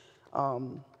and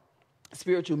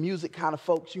spiritual music kind of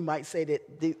folks. You might say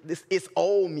that this is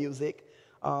old music,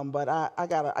 but I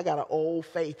got an old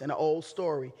faith and an old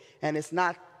story, and it's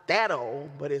not that old,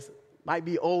 but it might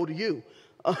be old to you.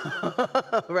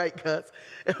 Right, because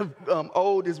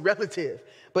old is relative.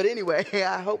 But anyway,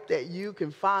 I hope that you can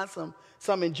find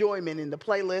some enjoyment in the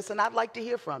playlist, and I'd like to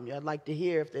hear from you. I'd like to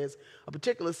hear if there's a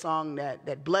particular song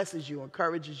that blesses you,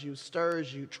 encourages you,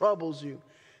 stirs you, troubles you.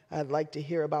 I'd like to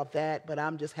hear about that, but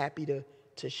I'm just happy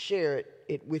to share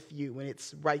it with you, and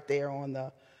it's right there on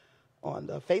the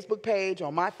Facebook page,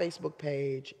 on my Facebook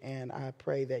page, and I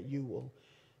pray that you will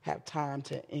have time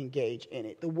to engage in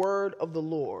it. The word of the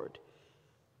Lord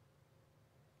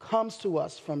comes to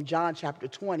us from John chapter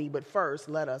 20, but first,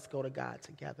 let us go to God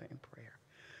together in prayer.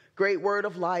 Great word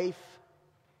of life,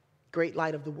 great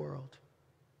light of the world,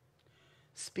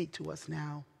 speak to us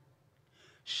now.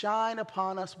 Shine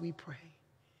upon us, we pray,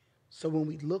 so when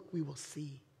we look, we will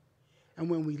see, and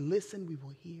when we listen, we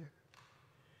will hear.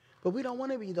 But we don't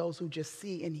want to be those who just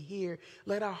see and hear.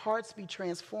 Let our hearts be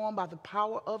transformed by the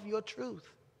power of your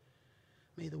truth.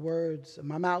 May the words of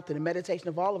my mouth and the meditation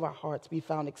of all of our hearts be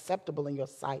found acceptable in your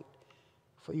sight,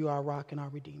 for you are our rock and our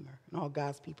redeemer. And all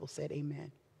God's people said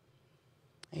amen.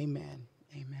 Amen.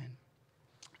 Amen.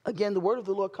 Again, the word of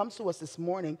the Lord comes to us this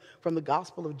morning from the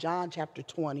Gospel of John chapter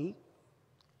 20,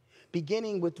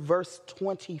 beginning with verse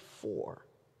 24.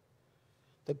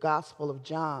 the Gospel of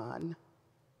John,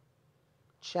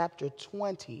 chapter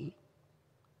 20,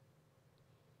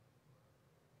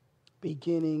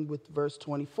 beginning with verse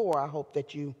 24. I hope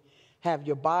that you have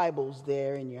your Bibles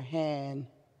there in your hand,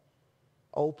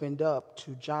 opened up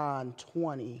to John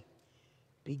 20,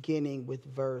 beginning with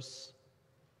verse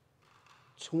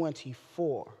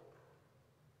 24.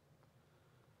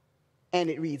 And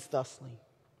it reads thusly: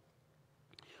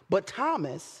 But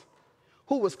Thomas,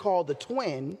 who was called the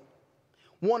twin,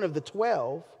 one of the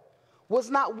 12, was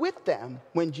not with them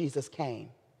when Jesus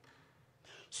came.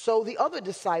 So the other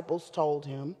disciples told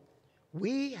him,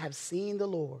 "We have seen the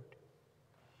Lord."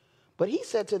 But he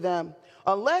said to them,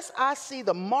 "Unless I see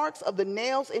the marks of the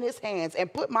nails in his hands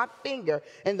and put my finger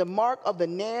in the mark of the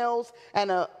nails and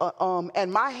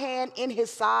my hand in his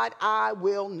side, I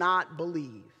will not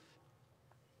believe."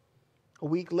 A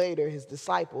week later, his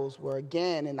disciples were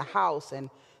again in the house,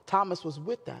 and Thomas was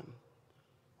with them.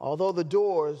 Although the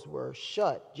doors were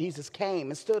shut, Jesus came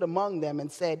and stood among them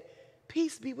and said,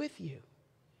 "Peace be with you."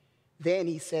 Then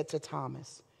he said to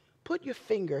Thomas, "Put your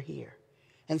finger here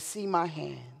and see my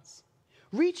hands.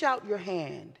 Reach out your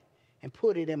hand and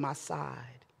put it in my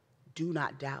side. Do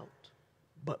not doubt,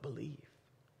 but believe."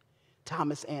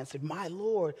 Thomas answered, "My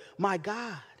Lord, my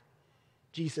God."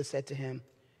 Jesus said to him,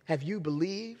 "Have you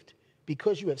believed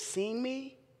because you have seen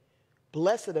me?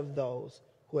 Blessed of those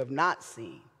who have not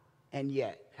seen and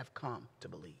yet have come to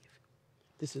believe."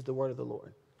 This is the word of the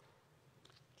Lord.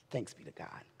 Thanks be to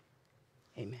God.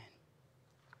 Amen.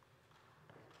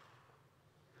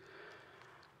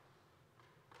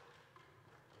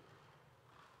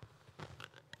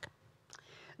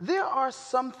 There are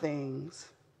some things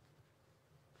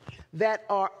that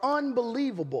are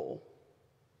unbelievable,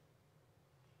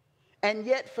 and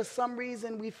yet for some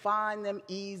reason we find them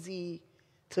easy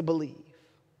to believe.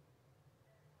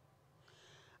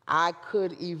 I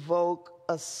could evoke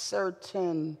a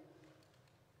certain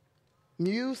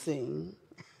musing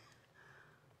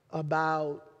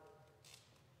about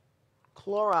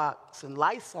Clorox and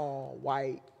Lysol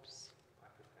wipes,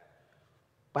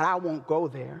 but I won't go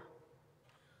there.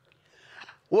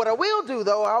 What I will do,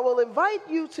 though, I will invite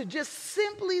you to just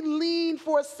simply lean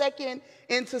for a second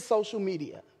into social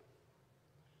media,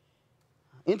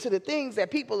 into the things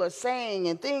that people are saying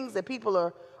and things that people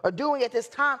are doing at this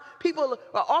time. People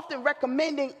are often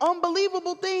recommending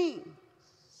unbelievable things,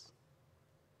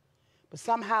 but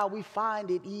somehow we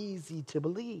find it easy to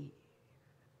believe.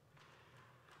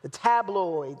 The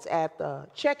tabloids at the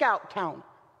checkout counter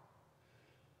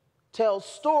tell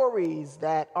stories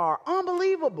that are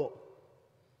unbelievable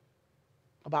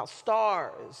about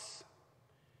stars,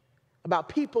 about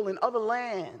people in other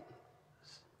lands.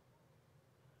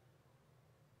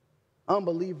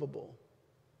 Unbelievable.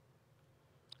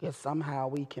 Yet somehow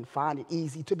we can find it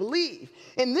easy to believe.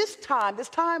 In this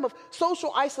time of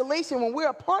social isolation, when we're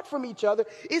apart from each other,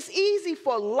 it's easy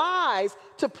for lies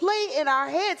to play in our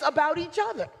heads about each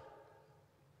other.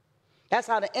 That's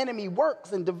how the enemy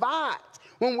works and divides.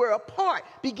 When we're apart,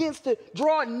 begins to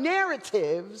draw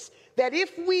narratives that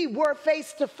if we were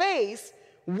face to face,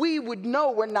 we would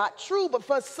know were not true. But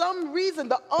for some reason,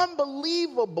 the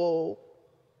unbelievable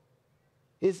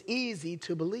is easy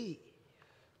to believe.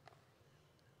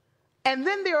 And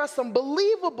then there are some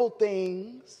believable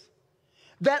things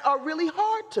that are really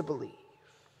hard to believe.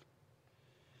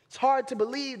 It's hard to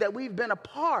believe that we've been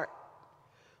apart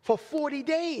for 40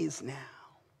 days now.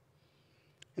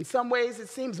 In some ways, it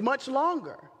seems much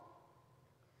longer.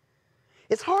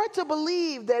 It's hard to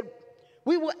believe that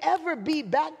we will ever be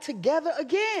back together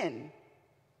again.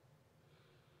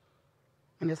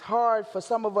 And it's hard for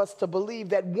some of us to believe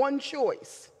that one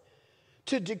choice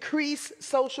to decrease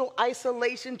social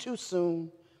isolation too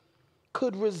soon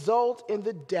could result in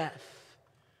the death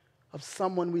of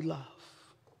someone we love.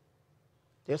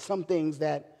 There's some things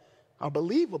that are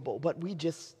believable, but we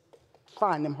just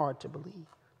find them hard to believe.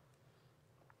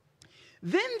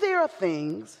 Then there are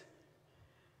things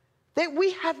that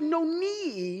we have no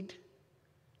need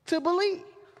to believe.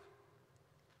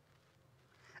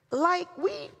 Like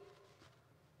we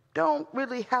don't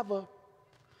really have a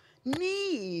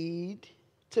need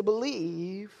to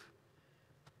believe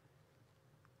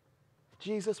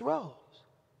Jesus rose.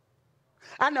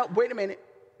 I know, wait a minute.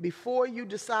 Before you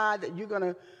decide that you're going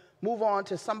to move on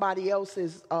to somebody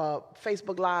else's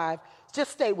Facebook Live,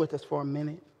 just stay with us for a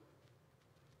minute.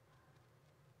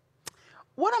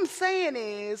 What I'm saying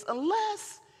is,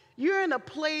 unless you're in a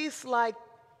place like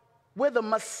where the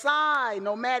Maasai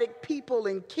nomadic people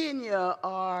in Kenya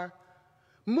are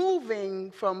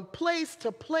moving from place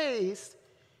to place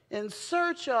in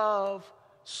search of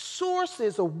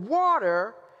sources of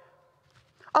water,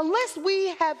 Unless we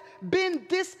have been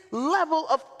this level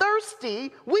of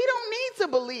thirsty, we don't need to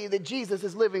believe that Jesus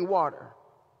is living water.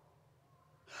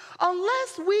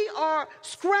 Unless we are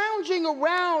scrounging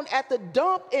around at the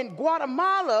dump in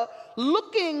Guatemala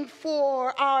looking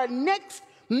for our next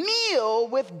meal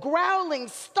with growling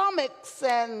stomachs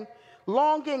and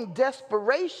longing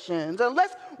desperations,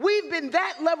 unless we've been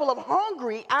that level of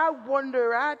hungry,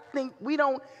 I think we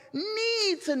don't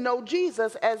need to know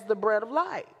Jesus as the bread of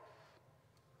life.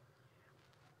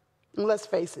 And let's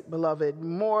face it, beloved,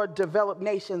 more developed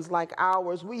nations like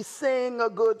ours, we sing a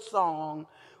good song,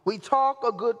 we talk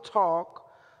a good talk,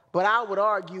 but I would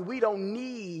argue we don't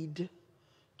need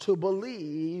to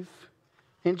believe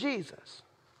in Jesus.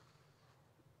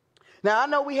 Now, I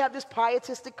know we have this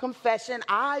pietistic confession,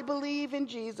 I believe in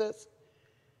Jesus,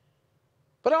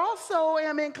 but I also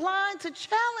am inclined to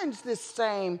challenge this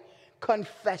same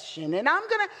confession. And I'm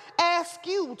going to ask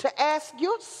you to ask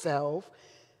yourself,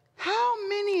 how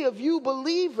many of you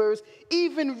believers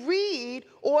even read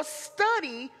or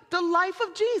study the life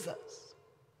of Jesus?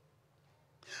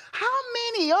 How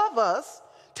many of us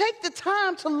take the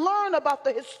time to learn about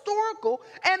the historical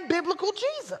and biblical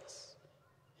Jesus,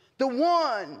 the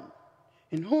one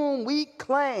in whom we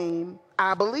claim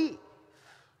I believe?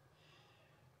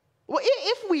 Well,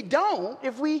 if we don't,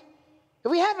 if we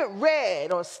haven't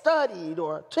read or studied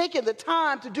or taken the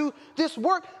time to do this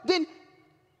work, then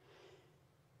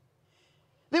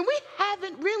we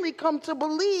haven't really come to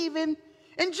believe in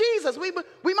Jesus. We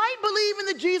might believe in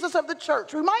the Jesus of the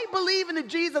church. We might believe in the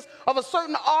Jesus of a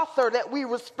certain author that we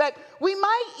respect. We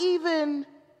might even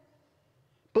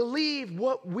believe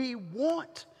what we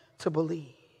want to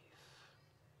believe.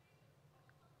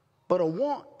 But a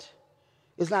want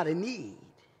is not a need.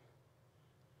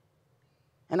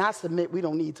 And I submit we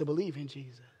don't need to believe in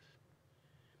Jesus.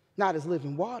 Not as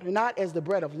living water, not as the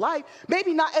bread of life,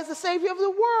 maybe not as the Savior of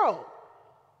the world.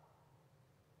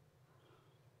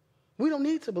 We don't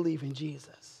need to believe in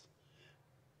Jesus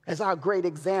as our great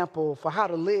example for how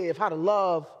to live, how to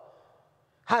love,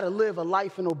 how to live a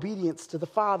life in obedience to the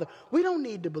Father. We don't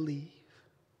need to believe.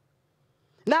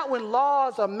 Not when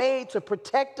laws are made to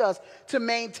protect us, to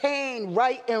maintain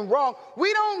right and wrong.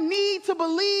 We don't need to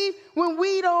believe when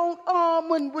we don't,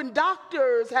 when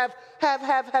doctors have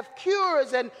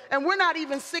cures and we're not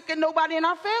even sick and nobody in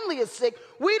our family is sick.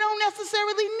 We don't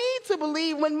necessarily need to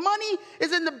believe when money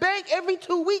is in the bank every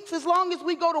 2 weeks as long as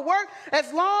we go to work,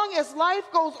 as long as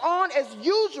life goes on as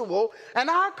usual and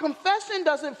our confession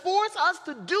doesn't force us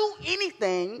to do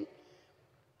anything.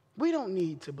 We don't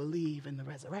need to believe in the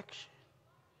resurrection.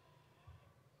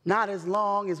 Not as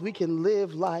long as we can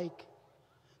live like,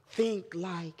 think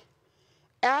like,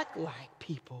 act like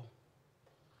people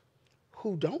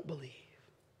who don't believe.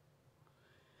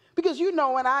 Because you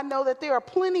know and I know that there are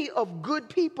plenty of good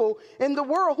people in the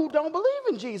world who don't believe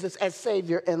in Jesus as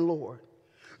Savior and Lord.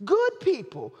 Good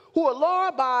people who are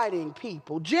law-abiding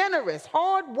people, generous,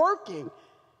 hardworking.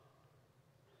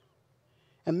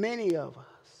 And many of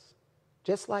us,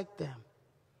 just like them,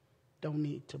 don't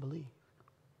need to believe.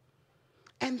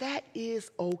 And that is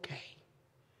okay.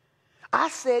 I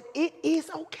said it is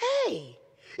okay.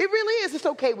 It really is. It's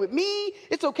okay with me.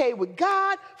 It's okay with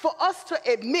God for us to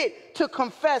admit, to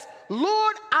confess,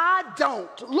 Lord, I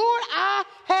don't. Lord, I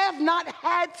have not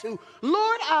had to.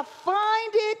 Lord, I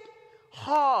find it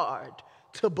hard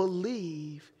to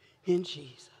believe in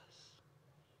Jesus.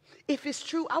 If it's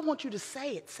true, I want you to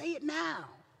say it. Say it now.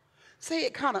 Say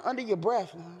it kind of under your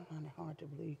breath. Oh, I find it hard to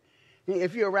believe.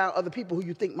 If you're around other people who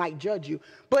you think might judge you.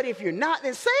 But if you're not,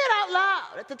 then say it out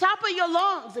loud at the top of your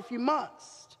lungs if you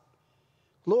must.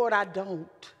 Lord, I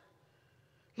don't.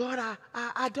 Lord,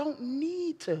 I don't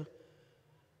need to.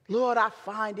 Lord, I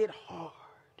find it hard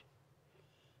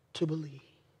to believe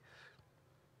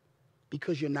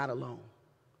because you're not alone.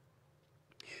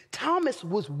 Thomas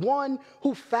was one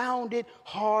who found it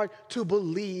hard to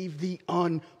believe the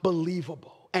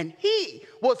unbelievable. And he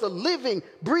was a living,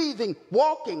 breathing,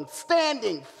 walking,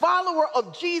 standing follower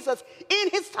of Jesus in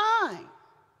his time.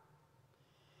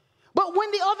 But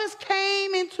when the others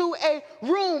came into a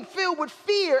room filled with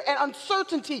fear and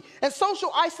uncertainty and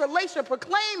social isolation,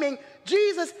 proclaiming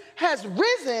Jesus has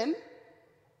risen,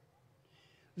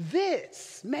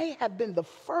 this may have been the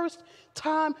first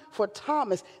time for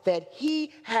Thomas that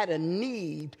he had a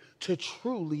need to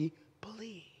truly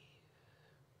believe.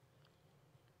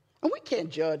 And we can't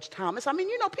judge Thomas. I mean,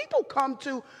 you know, people come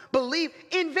to believe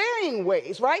in varying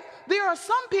ways, right? There are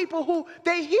some people who,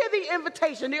 they hear the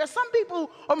invitation. There are some people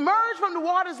who emerge from the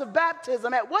waters of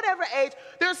baptism at whatever age.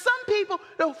 There are some people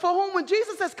for whom when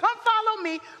Jesus says, come follow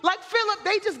me, like Philip,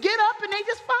 they just get up and they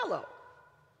just follow.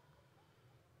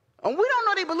 And we don't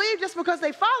know they believe just because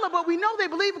they follow, but we know they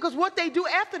believe because what they do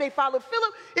after they follow.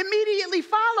 Philip immediately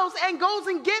follows and goes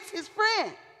and gets his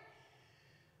friend.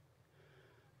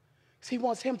 He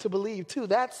wants him to believe too.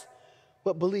 That's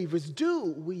what believers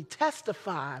do. We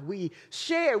testify, we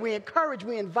share, we encourage,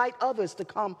 we invite others to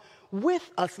come with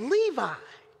us. Levi,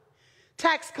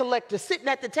 tax collector, sitting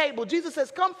at the table. Jesus says,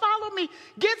 come follow me.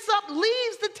 Gets up,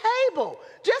 leaves the table,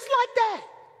 just like that.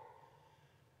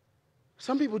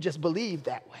 Some people just believe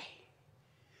that way.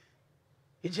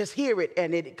 You just hear it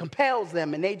and it compels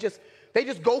them, and they just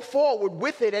go forward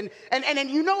with it. And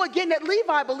you know again that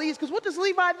Levi believes, because what does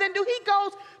Levi then do? He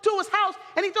goes to his house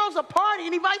and he throws a party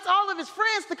and he invites all of his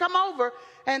friends to come over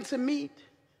and to meet,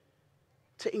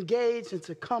 to engage, and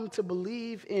to come to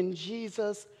believe in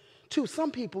Jesus too.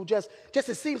 Some people just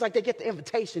it seems like they get the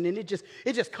invitation and it just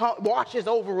washes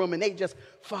over them and they just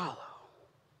follow.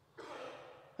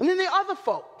 And then there are other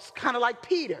folks, kind of like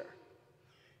Peter.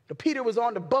 Peter was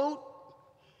on the boat,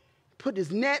 put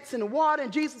his nets in the water,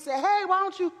 and Jesus said, hey, why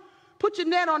don't you put your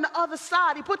net on the other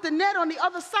side? He put the net on the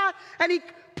other side, and he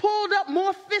pulled up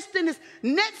more fish than his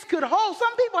nets could hold.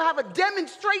 Some people have a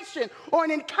demonstration or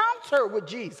an encounter with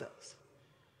Jesus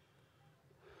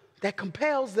that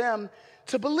compels them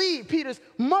to believe. Peter's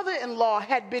mother-in-law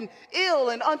had been ill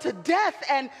and unto death,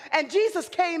 and Jesus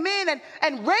came in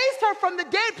and raised her from the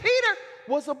dead. Peter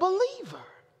was a believer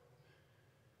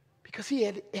because he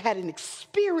had an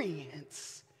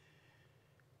experience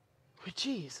with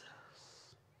Jesus.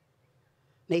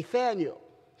 Nathaniel,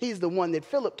 he's the one that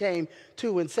Philip came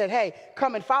to and said, hey,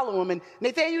 come and follow him. And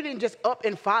Nathaniel didn't just up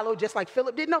and follow just like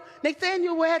Philip did. No,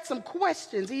 Nathaniel had some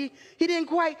questions. He didn't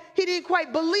quite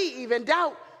believe, and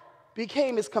doubt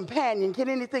became his companion. Can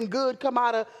anything good come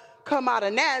out of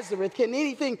Nazareth? Can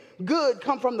anything good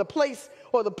come from the place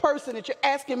or the person that you're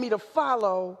asking me to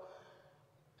follow?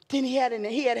 Then he had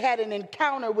an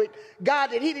encounter with God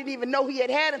that he didn't even know he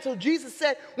had until Jesus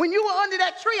said, when you were under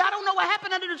that tree, I don't know what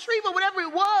happened under the tree, but whatever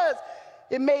it was,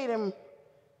 it made him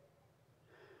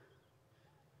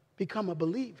become a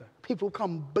believer. People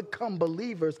become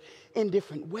believers in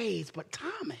different ways. But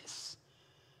Thomas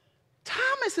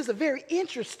is a very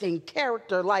interesting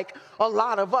character, like a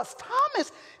lot of us.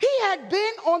 Thomas, he had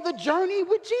been on the journey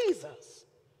with Jesus.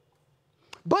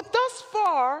 But thus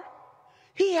far,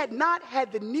 he had not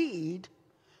had the need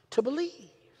to believe.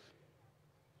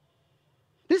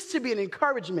 This should be an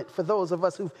encouragement for those of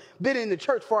us who've been in the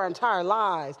church for our entire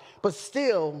lives, but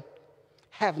still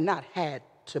have not had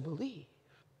to believe.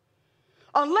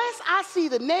 Unless I see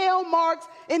the nail marks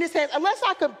in his hands, unless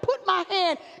I can put my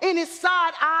hand in his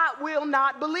side, I will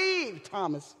not believe,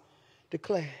 Thomas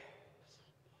declares.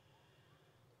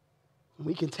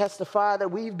 We can testify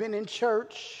that we've been in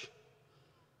church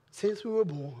since we were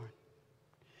born.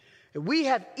 We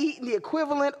have eaten the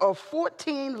equivalent of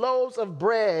 14 loaves of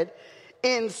bread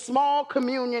in small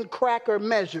communion cracker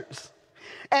measures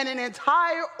and an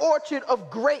entire orchard of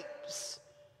grapes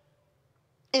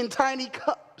in tiny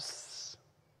cups.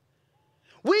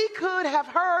 We could have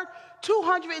heard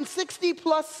 260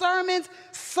 plus sermons,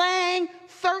 sang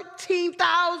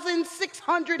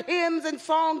 13,600 hymns and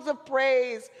songs of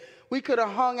praise. We could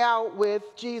have hung out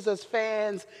with Jesus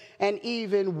fans and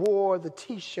even wore the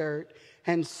t-shirt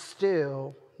and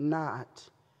still not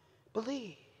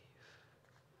believe.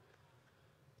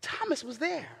 Thomas was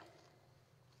there.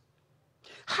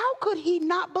 How could he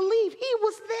not believe? He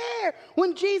was there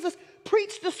when Jesus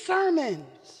preached the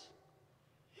sermons.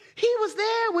 He was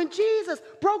there when Jesus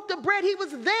broke the bread. He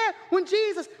was there when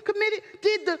Jesus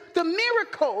did the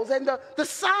miracles and the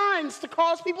signs to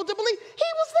cause people to believe.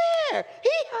 He was there. He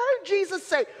heard Jesus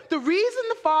say, the reason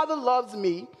the Father loves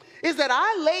me is that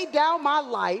I laid down my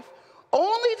life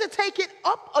only to take it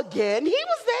up again. He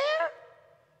was there.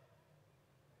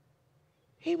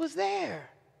 He was there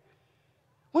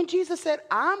when Jesus said,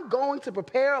 I'm going to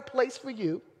prepare a place for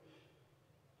you.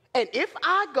 And if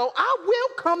I go, I will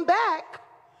come back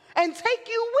and take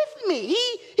you with me.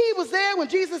 He was there when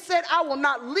Jesus said, I will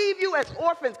not leave you as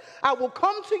orphans. I will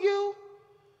come to you.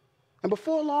 And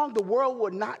before long, the world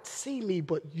will not see me,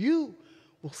 but you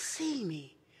will see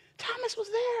me. Thomas was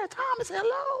there. Thomas,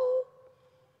 hello.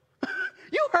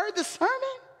 You heard the sermon.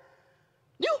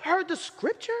 You heard the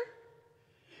scripture.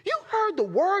 You heard the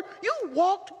word. You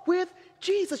walked with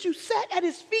Jesus. You sat at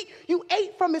his feet. You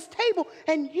ate from his table.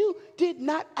 And you did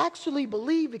not actually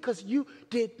believe because you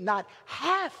did not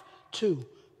have to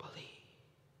believe.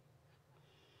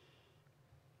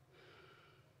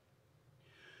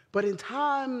 But in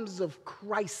times of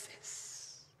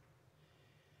crisis,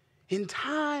 in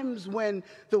times when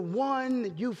the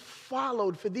one you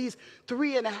followed for these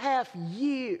 3.5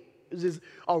 years is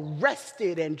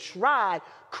arrested and tried,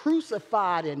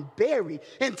 crucified and buried.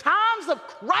 In times of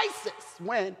crisis,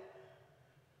 when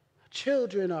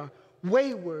children are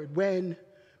wayward, when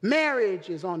marriage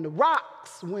is on the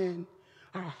rocks, when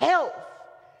our health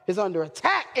is under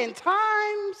attack, in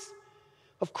times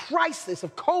of crisis,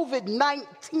 of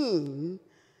COVID-19,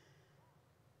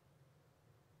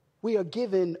 we are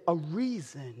given a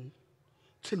reason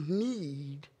to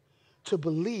need to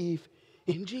believe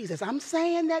in Jesus. I'm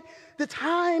saying that the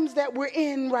times that we're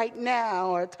in right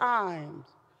now are times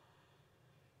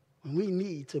when we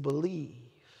need to believe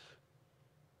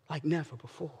like never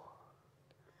before.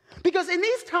 Because in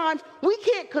these times, we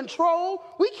can't control,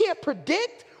 we can't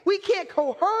predict, we can't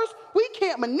coerce, we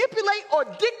can't manipulate or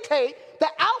dictate the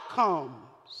outcomes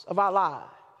of our lives.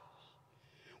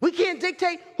 We can't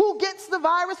dictate who gets the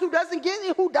virus, who doesn't get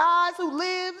it, who dies, who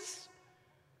lives.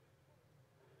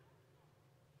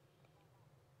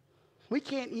 We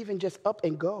can't even just up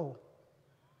and go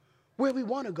where we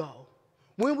want to go.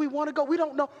 When we want to go, we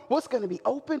don't know what's going to be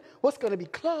open, what's going to be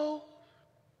closed.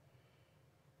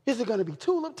 Is it going to be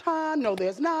tulip time? No,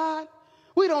 there's not.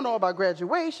 We don't know about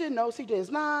graduation. No, CJ,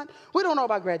 is not. We don't know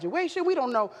about graduation. We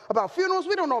don't know about funerals.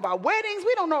 We don't know about weddings.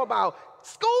 We don't know about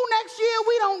school next year.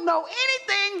 We don't know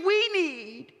anything we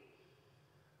need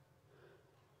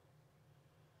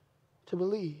to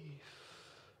believe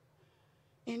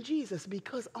in Jesus,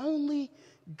 because only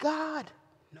God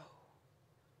knows.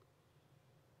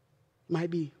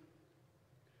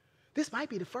 This might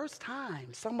be the first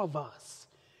time some of us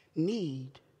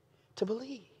need to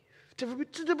believe.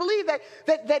 To believe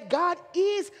that God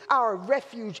is our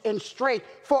refuge and strength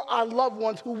for our loved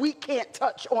ones who we can't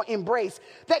touch or embrace.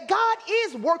 That God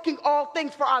is working all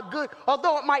things for our good,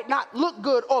 although it might not look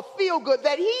good or feel good.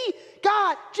 That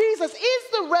God, Jesus,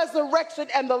 is the resurrection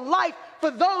and the life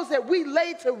for those that we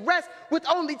lay to rest with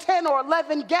only 10 or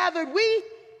 11 gathered.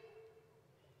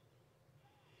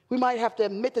 We might have to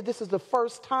admit that this is the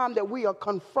first time that we are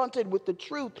confronted with the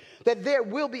truth that there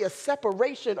will be a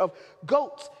separation of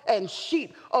goats and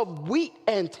sheep, of wheat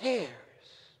and tares.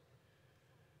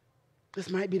 This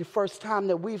might be the first time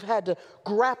that we've had to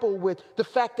grapple with the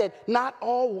fact that not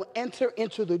all will enter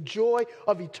into the joy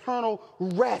of eternal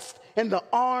rest in the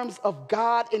arms of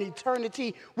God in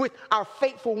eternity with our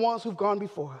faithful ones who've gone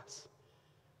before us.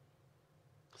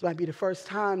 This might be the first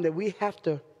time that we have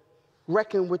to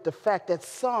reckon with the fact that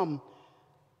some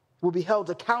will be held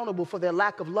accountable for their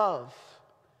lack of love,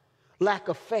 lack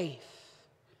of faith,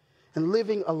 and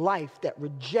living a life that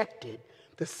reflected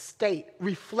the state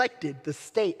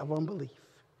of unbelief.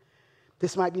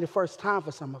 This might be the first time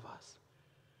for some of us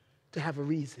to have a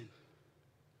reason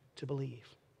to believe.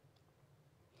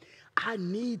 I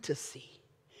need to see,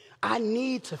 I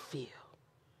need to feel,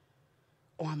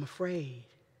 or I'm afraid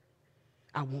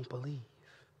I won't believe.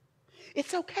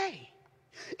 It's okay.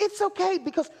 It's okay,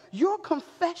 because your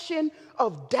confession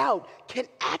of doubt can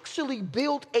actually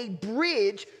build a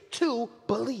bridge to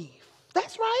believe.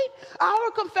 That's right.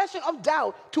 Our confession of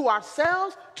doubt to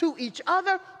ourselves, to each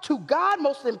other, to God,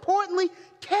 most importantly,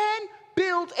 can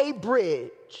build a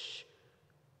bridge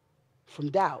from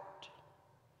doubt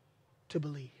to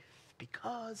belief,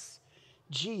 because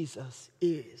Jesus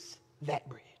is that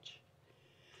bridge.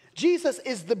 Jesus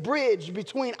is the bridge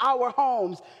between our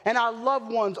homes and our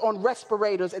loved ones on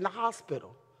respirators in the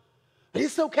hospital. But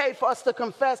it's okay for us to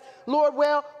confess, Lord,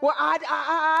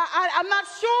 I'm not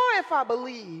sure if I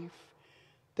believe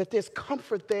that there's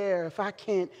comfort there if I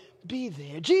can't be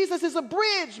there. Jesus is a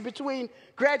bridge between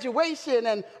graduation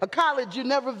and a college you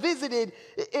never visited,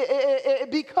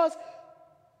 because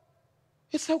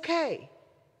it's okay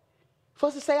for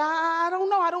us to say, I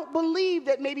don't know, I don't believe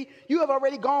that maybe you have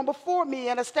already gone before me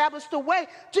and established a way.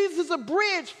 Jesus is a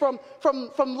bridge from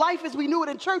life as we knew it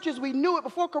in church, as we knew it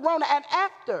before Corona and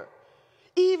after.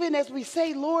 Even as we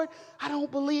say, Lord, I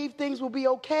don't believe things will be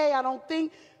okay. I don't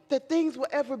think that things will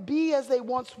ever be as they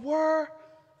once were.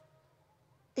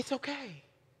 It's okay.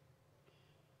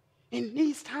 In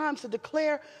these times to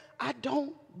declare, I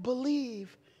don't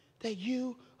believe that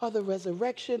you are the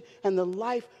resurrection and the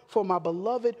life for my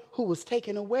beloved who was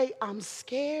taken away. I'm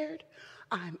scared,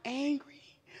 I'm angry,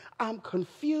 I'm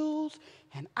confused,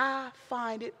 and I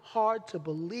find it hard to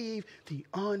believe the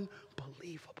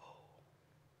unbelievable.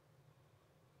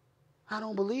 I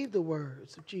don't believe the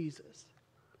words of Jesus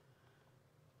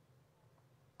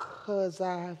because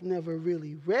I've never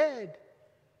really read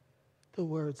the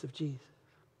words of Jesus.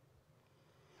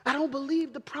 I don't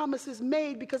believe the promises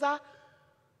made because I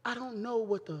don't know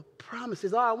what the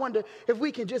promises are. I wonder if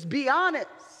we can just be honest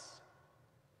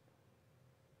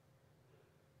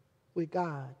with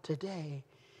God today.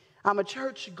 I'm a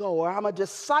churchgoer. I'm a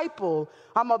disciple.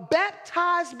 I'm a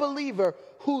baptized believer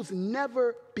who's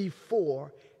never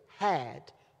before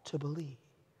had to believe.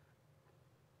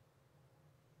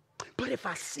 But if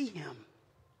I see him,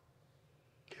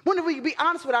 when we be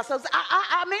honest with ourselves,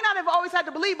 I may not have always had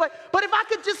to believe, but if I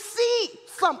could just see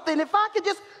something, if I could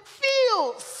just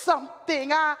feel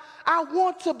something, I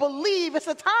want to believe. It's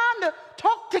a time to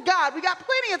talk to God. We got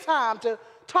plenty of time to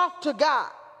talk to God.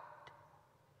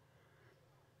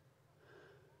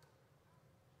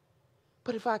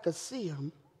 But if I could see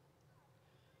him,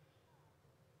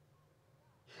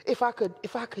 if I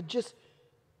could just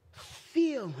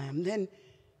feel him, then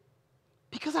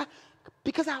because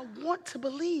I want to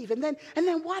believe. And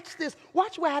then watch this.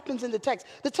 Watch what happens in the text.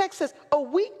 The text says, a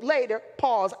week later,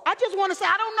 pause. I just want to say,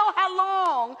 I don't know how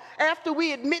long after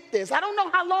we admit this. I don't know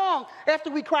how long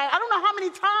after we cry. I don't know how many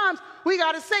times we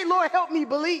got to say, Lord, help me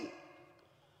believe.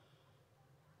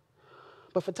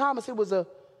 But for Thomas, it was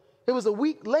a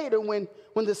week later when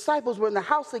the disciples were in the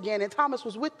house again and Thomas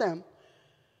was with them.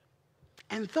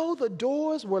 And though the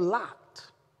doors were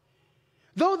locked,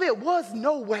 though there was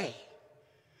no way,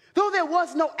 though there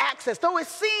was no access, though it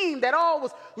seemed that all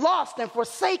was lost and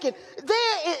forsaken,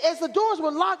 there, as the doors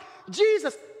were locked,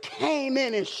 Jesus came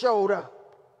in and showed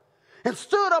up and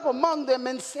stood up among them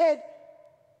and said,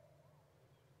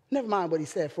 never mind what he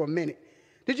said for a minute.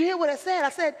 Did you hear what I said? I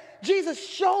said, Jesus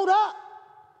showed up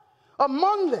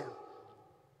among them.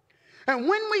 And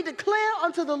when we declare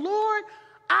unto the Lord,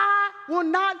 I will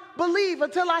not believe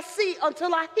until I see,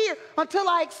 until I hear, until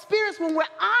I experience. When we're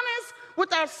honest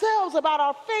with ourselves about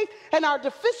our faith and our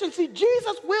deficiency,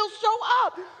 Jesus will show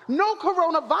up. No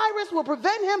coronavirus will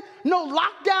prevent him. No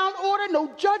lockdown order, no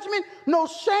judgment, no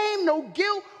shame, no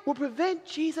guilt will prevent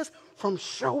Jesus from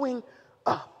showing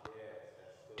up,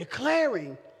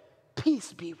 declaring,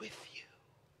 peace be with you.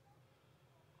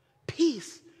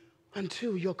 Peace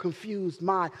unto your confused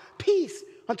mind. Peace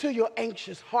unto your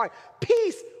anxious heart.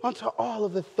 Peace unto all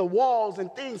of the walls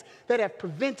and things that are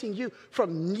preventing you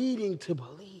from needing to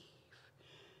believe.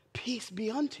 Peace be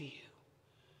unto you.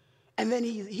 And then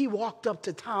he walked up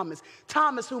to Thomas.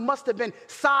 Thomas, who must have been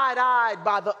side-eyed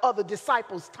by the other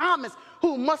disciples. Thomas,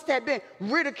 who must have been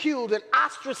ridiculed and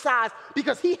ostracized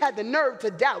because he had the nerve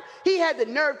to doubt. He had the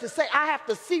nerve to say, I have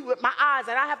to see with my eyes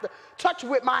and I have to touch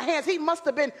with my hands. He might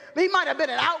have been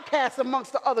an outcast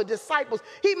amongst the other disciples.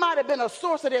 He might have been a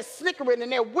source of their snickering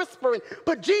and their whispering.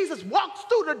 But Jesus walks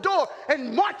through the door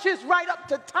and marches right up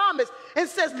to Thomas and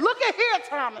says, look at here,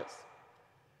 Thomas.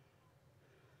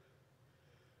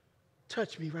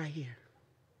 Touch me right here.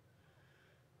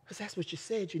 Because that's what you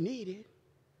said you needed.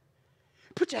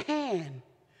 Put your hand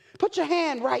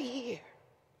right here.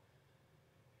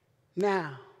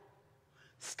 Now,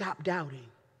 stop doubting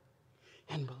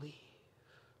and believe.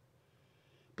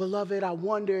 Beloved, I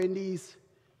wonder in these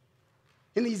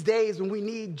days when we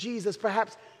need Jesus,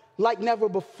 perhaps like never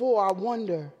before, I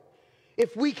wonder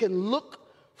if we can look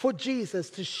for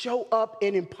Jesus to show up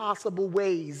in impossible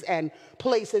ways and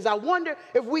places. I wonder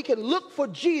if we can look for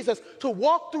Jesus to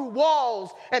walk through walls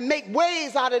and make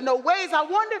ways out of no ways. I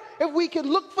wonder if we can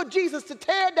look for Jesus to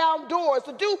tear down doors,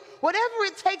 to do whatever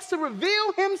it takes to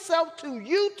reveal himself to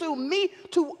you, to me,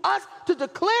 to us, to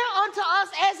declare unto us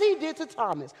as he did to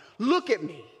Thomas. Look at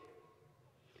me.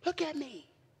 Look at me.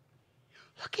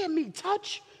 Look at me.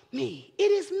 Touch me. It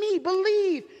is me.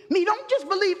 Believe me. Don't just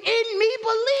believe in me.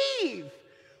 Believe.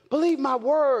 Believe my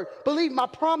word. Believe my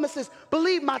promises.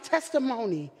 Believe my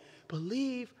testimony.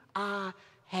 Believe I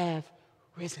have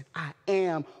risen. I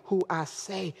am who I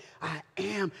say I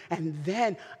am. And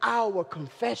then our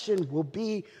confession will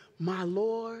be, my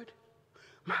Lord,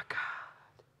 my God.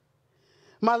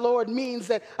 My Lord means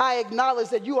that I acknowledge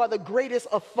that you are the greatest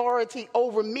authority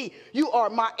over me. You are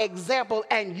my example,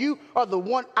 and you are the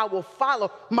one I will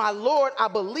follow. My Lord, I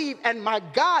believe, and my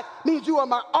God means you are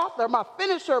my author, my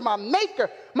finisher, my maker,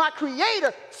 my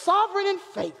creator, sovereign and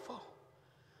faithful.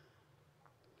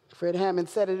 Fred Hammond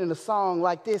said it in a song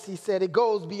like this. He said, it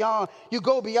goes beyond, you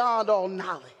go beyond all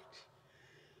knowledge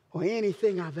or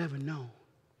anything I've ever known,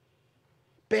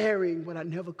 bearing what I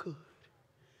never could,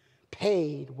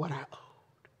 paid what I owed,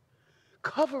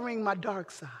 covering my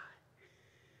dark side.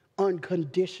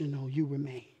 Unconditional you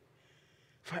remain.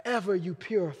 Forever you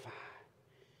purify.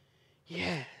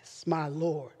 Yes, my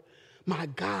Lord, my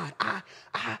God,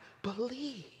 I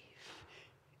believe.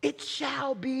 It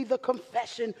shall be the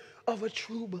confession of a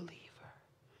true believer.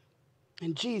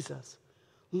 And Jesus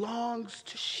longs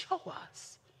to show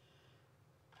us,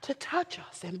 to touch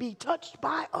us and be touched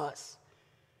by us.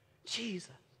 Jesus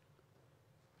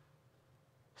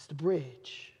is the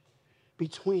bridge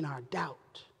between our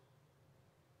doubt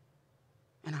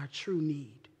and our true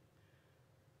need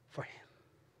for him.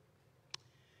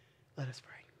 Let us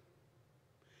pray.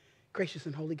 Gracious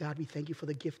and holy God, we thank you for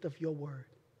the gift of your word,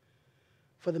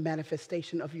 for the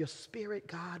manifestation of your spirit.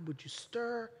 God, would you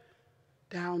stir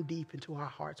down deep into our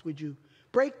hearts? Would you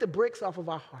break the bricks off of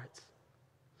our hearts?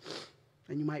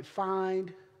 And you might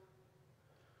find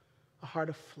a heart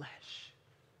of flesh,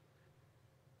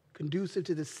 conducive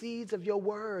to the seeds of your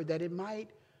word, that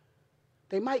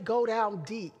they might go down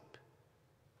deep,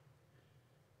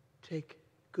 take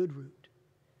good root,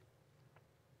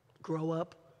 grow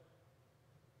up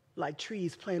like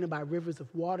trees planted by rivers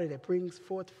of water that brings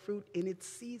forth fruit in its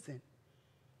season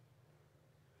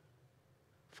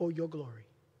for your glory,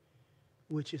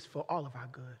 which is for all of our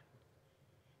good.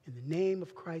 In the name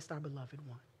of Christ, our beloved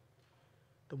one,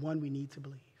 the one we need to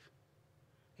believe.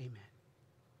 Amen.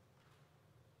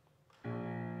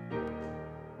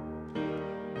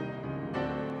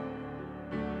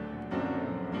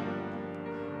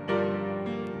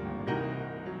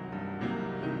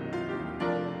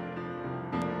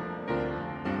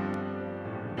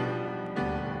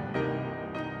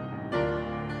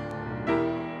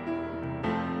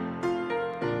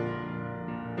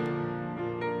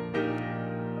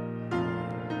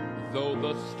 Though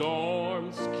the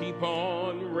storms keep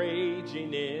on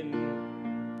raging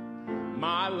in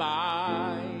my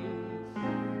life,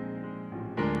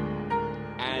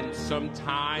 and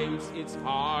sometimes it's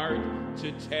hard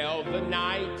to tell the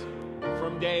night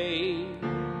from day,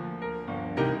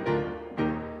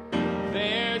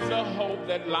 there's a hope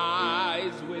that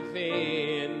lies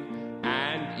within,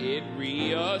 and it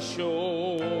reassures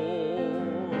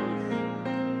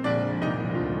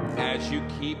as you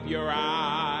keep your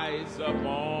eyes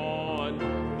upon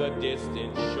the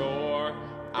distant shore.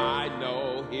 I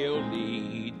know he'll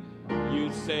lead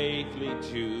you safely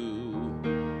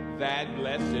to that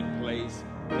blessed place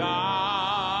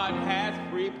God has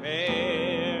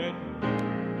prepared.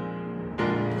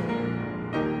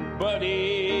 But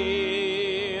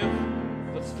if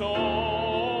the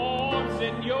storms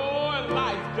in your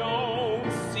life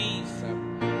don't cease,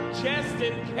 just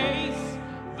in case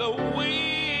the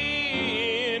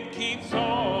wind keeps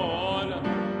on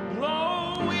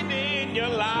blowing in your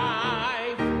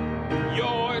life,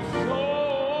 your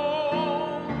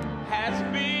soul has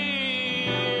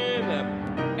been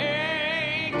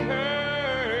anchored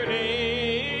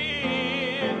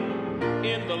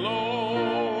in the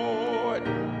Lord.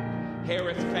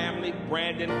 Harris family,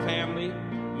 Brandon family,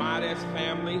 Modest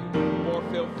family,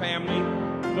 Moorfield family,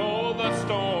 though the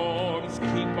storms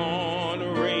keep on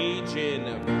raging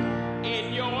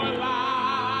in your life,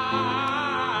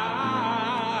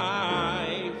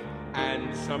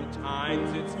 and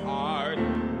sometimes it's hard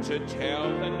to tell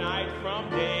the night from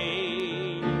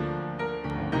day,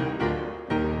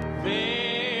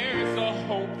 there's a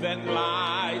hope that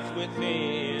lies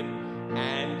within,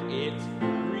 and it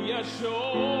reassures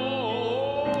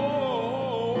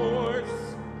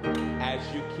as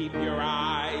you keep your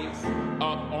eyes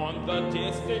up on the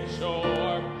distant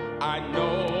shore. I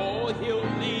know he'll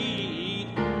lead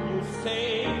you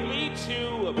safely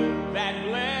to that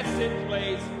blessed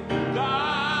place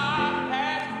God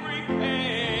has prepared.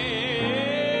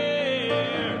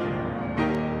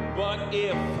 But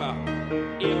if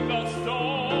the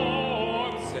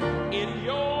storms in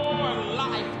your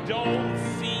life don't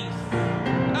cease,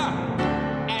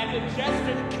 and just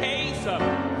in case the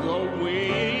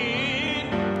wind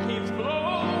keeps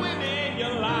blowing in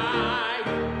your life,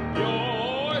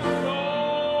 your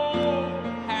soul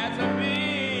has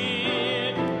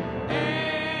been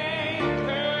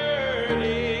anchored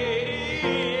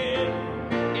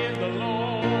in the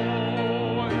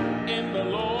Lord, in the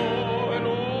Lord.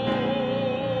 Oh,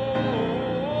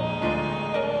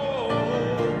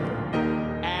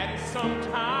 and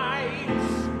sometimes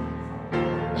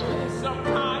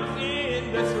in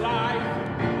this life,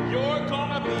 you're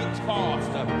gonna be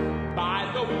tossed by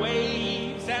the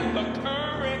waves and the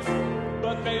currents,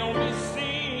 but they only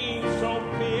seem so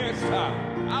fierce.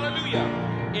 Hallelujah.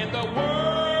 In the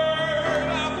Word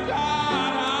of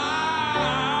God,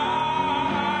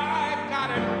 I've got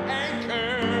an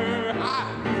anchor,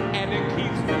 and it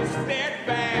keeps me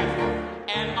steadfast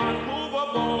and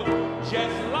unmovable,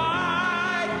 just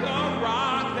like a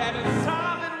rock that is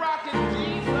solid rock in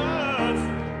Jesus.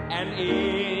 And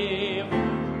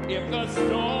if the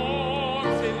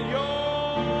storms in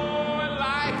your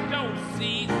life don't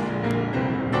cease,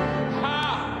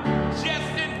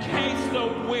 just in case the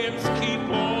winds keep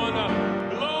on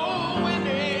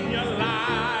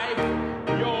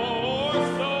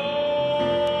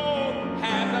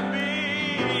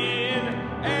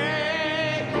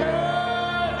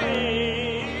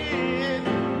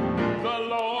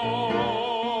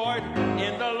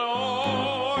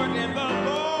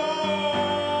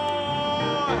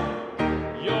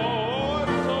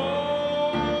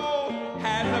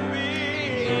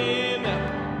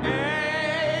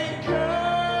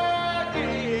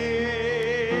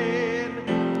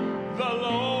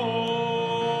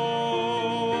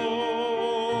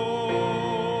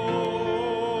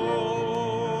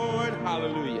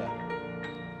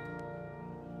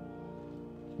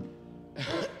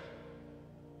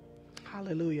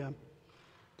Hallelujah.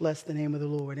 Bless the name of the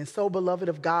Lord. And so, beloved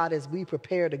of God, as we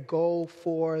prepare to go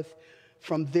forth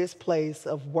from this place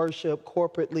of worship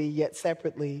corporately yet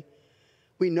separately,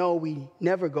 we know we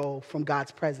never go from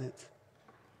God's presence.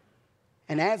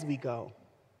 And as we go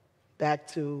back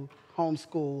to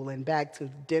homeschool and back to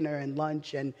dinner and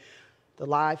lunch and the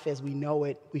life as we know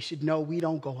it, we should know we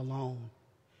don't go alone.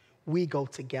 We go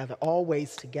together,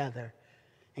 always together.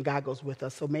 And God goes with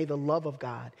us. So may the love of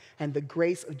God and the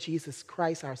grace of Jesus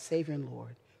Christ, our Savior and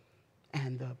Lord,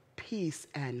 and the peace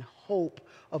and hope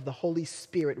of the Holy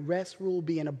Spirit rest, rule,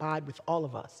 be, and abide with all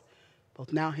of us,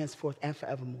 both now, henceforth, and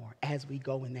forevermore, as we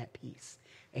go in that peace.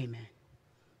 Amen.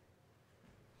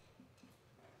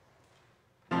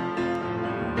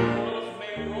 Rulers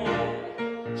may roll,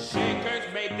 shakers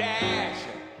may dash.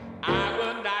 I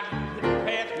will not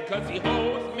pass because he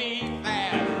holds me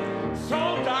fast. So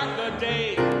dark the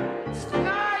day,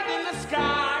 night in the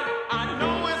sky. I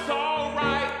know it's all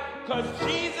right, because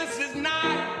Jesus is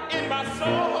nigh in my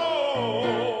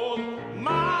soul.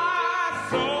 My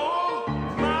soul,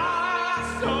 my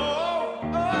soul,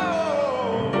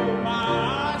 oh,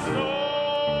 my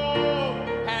soul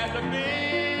has been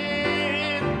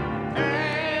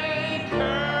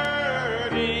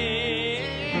anchored in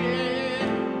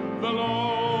the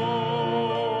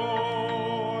Lord.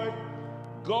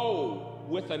 Go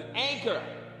with an anchor.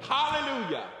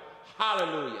 Hallelujah,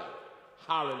 hallelujah,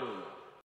 hallelujah.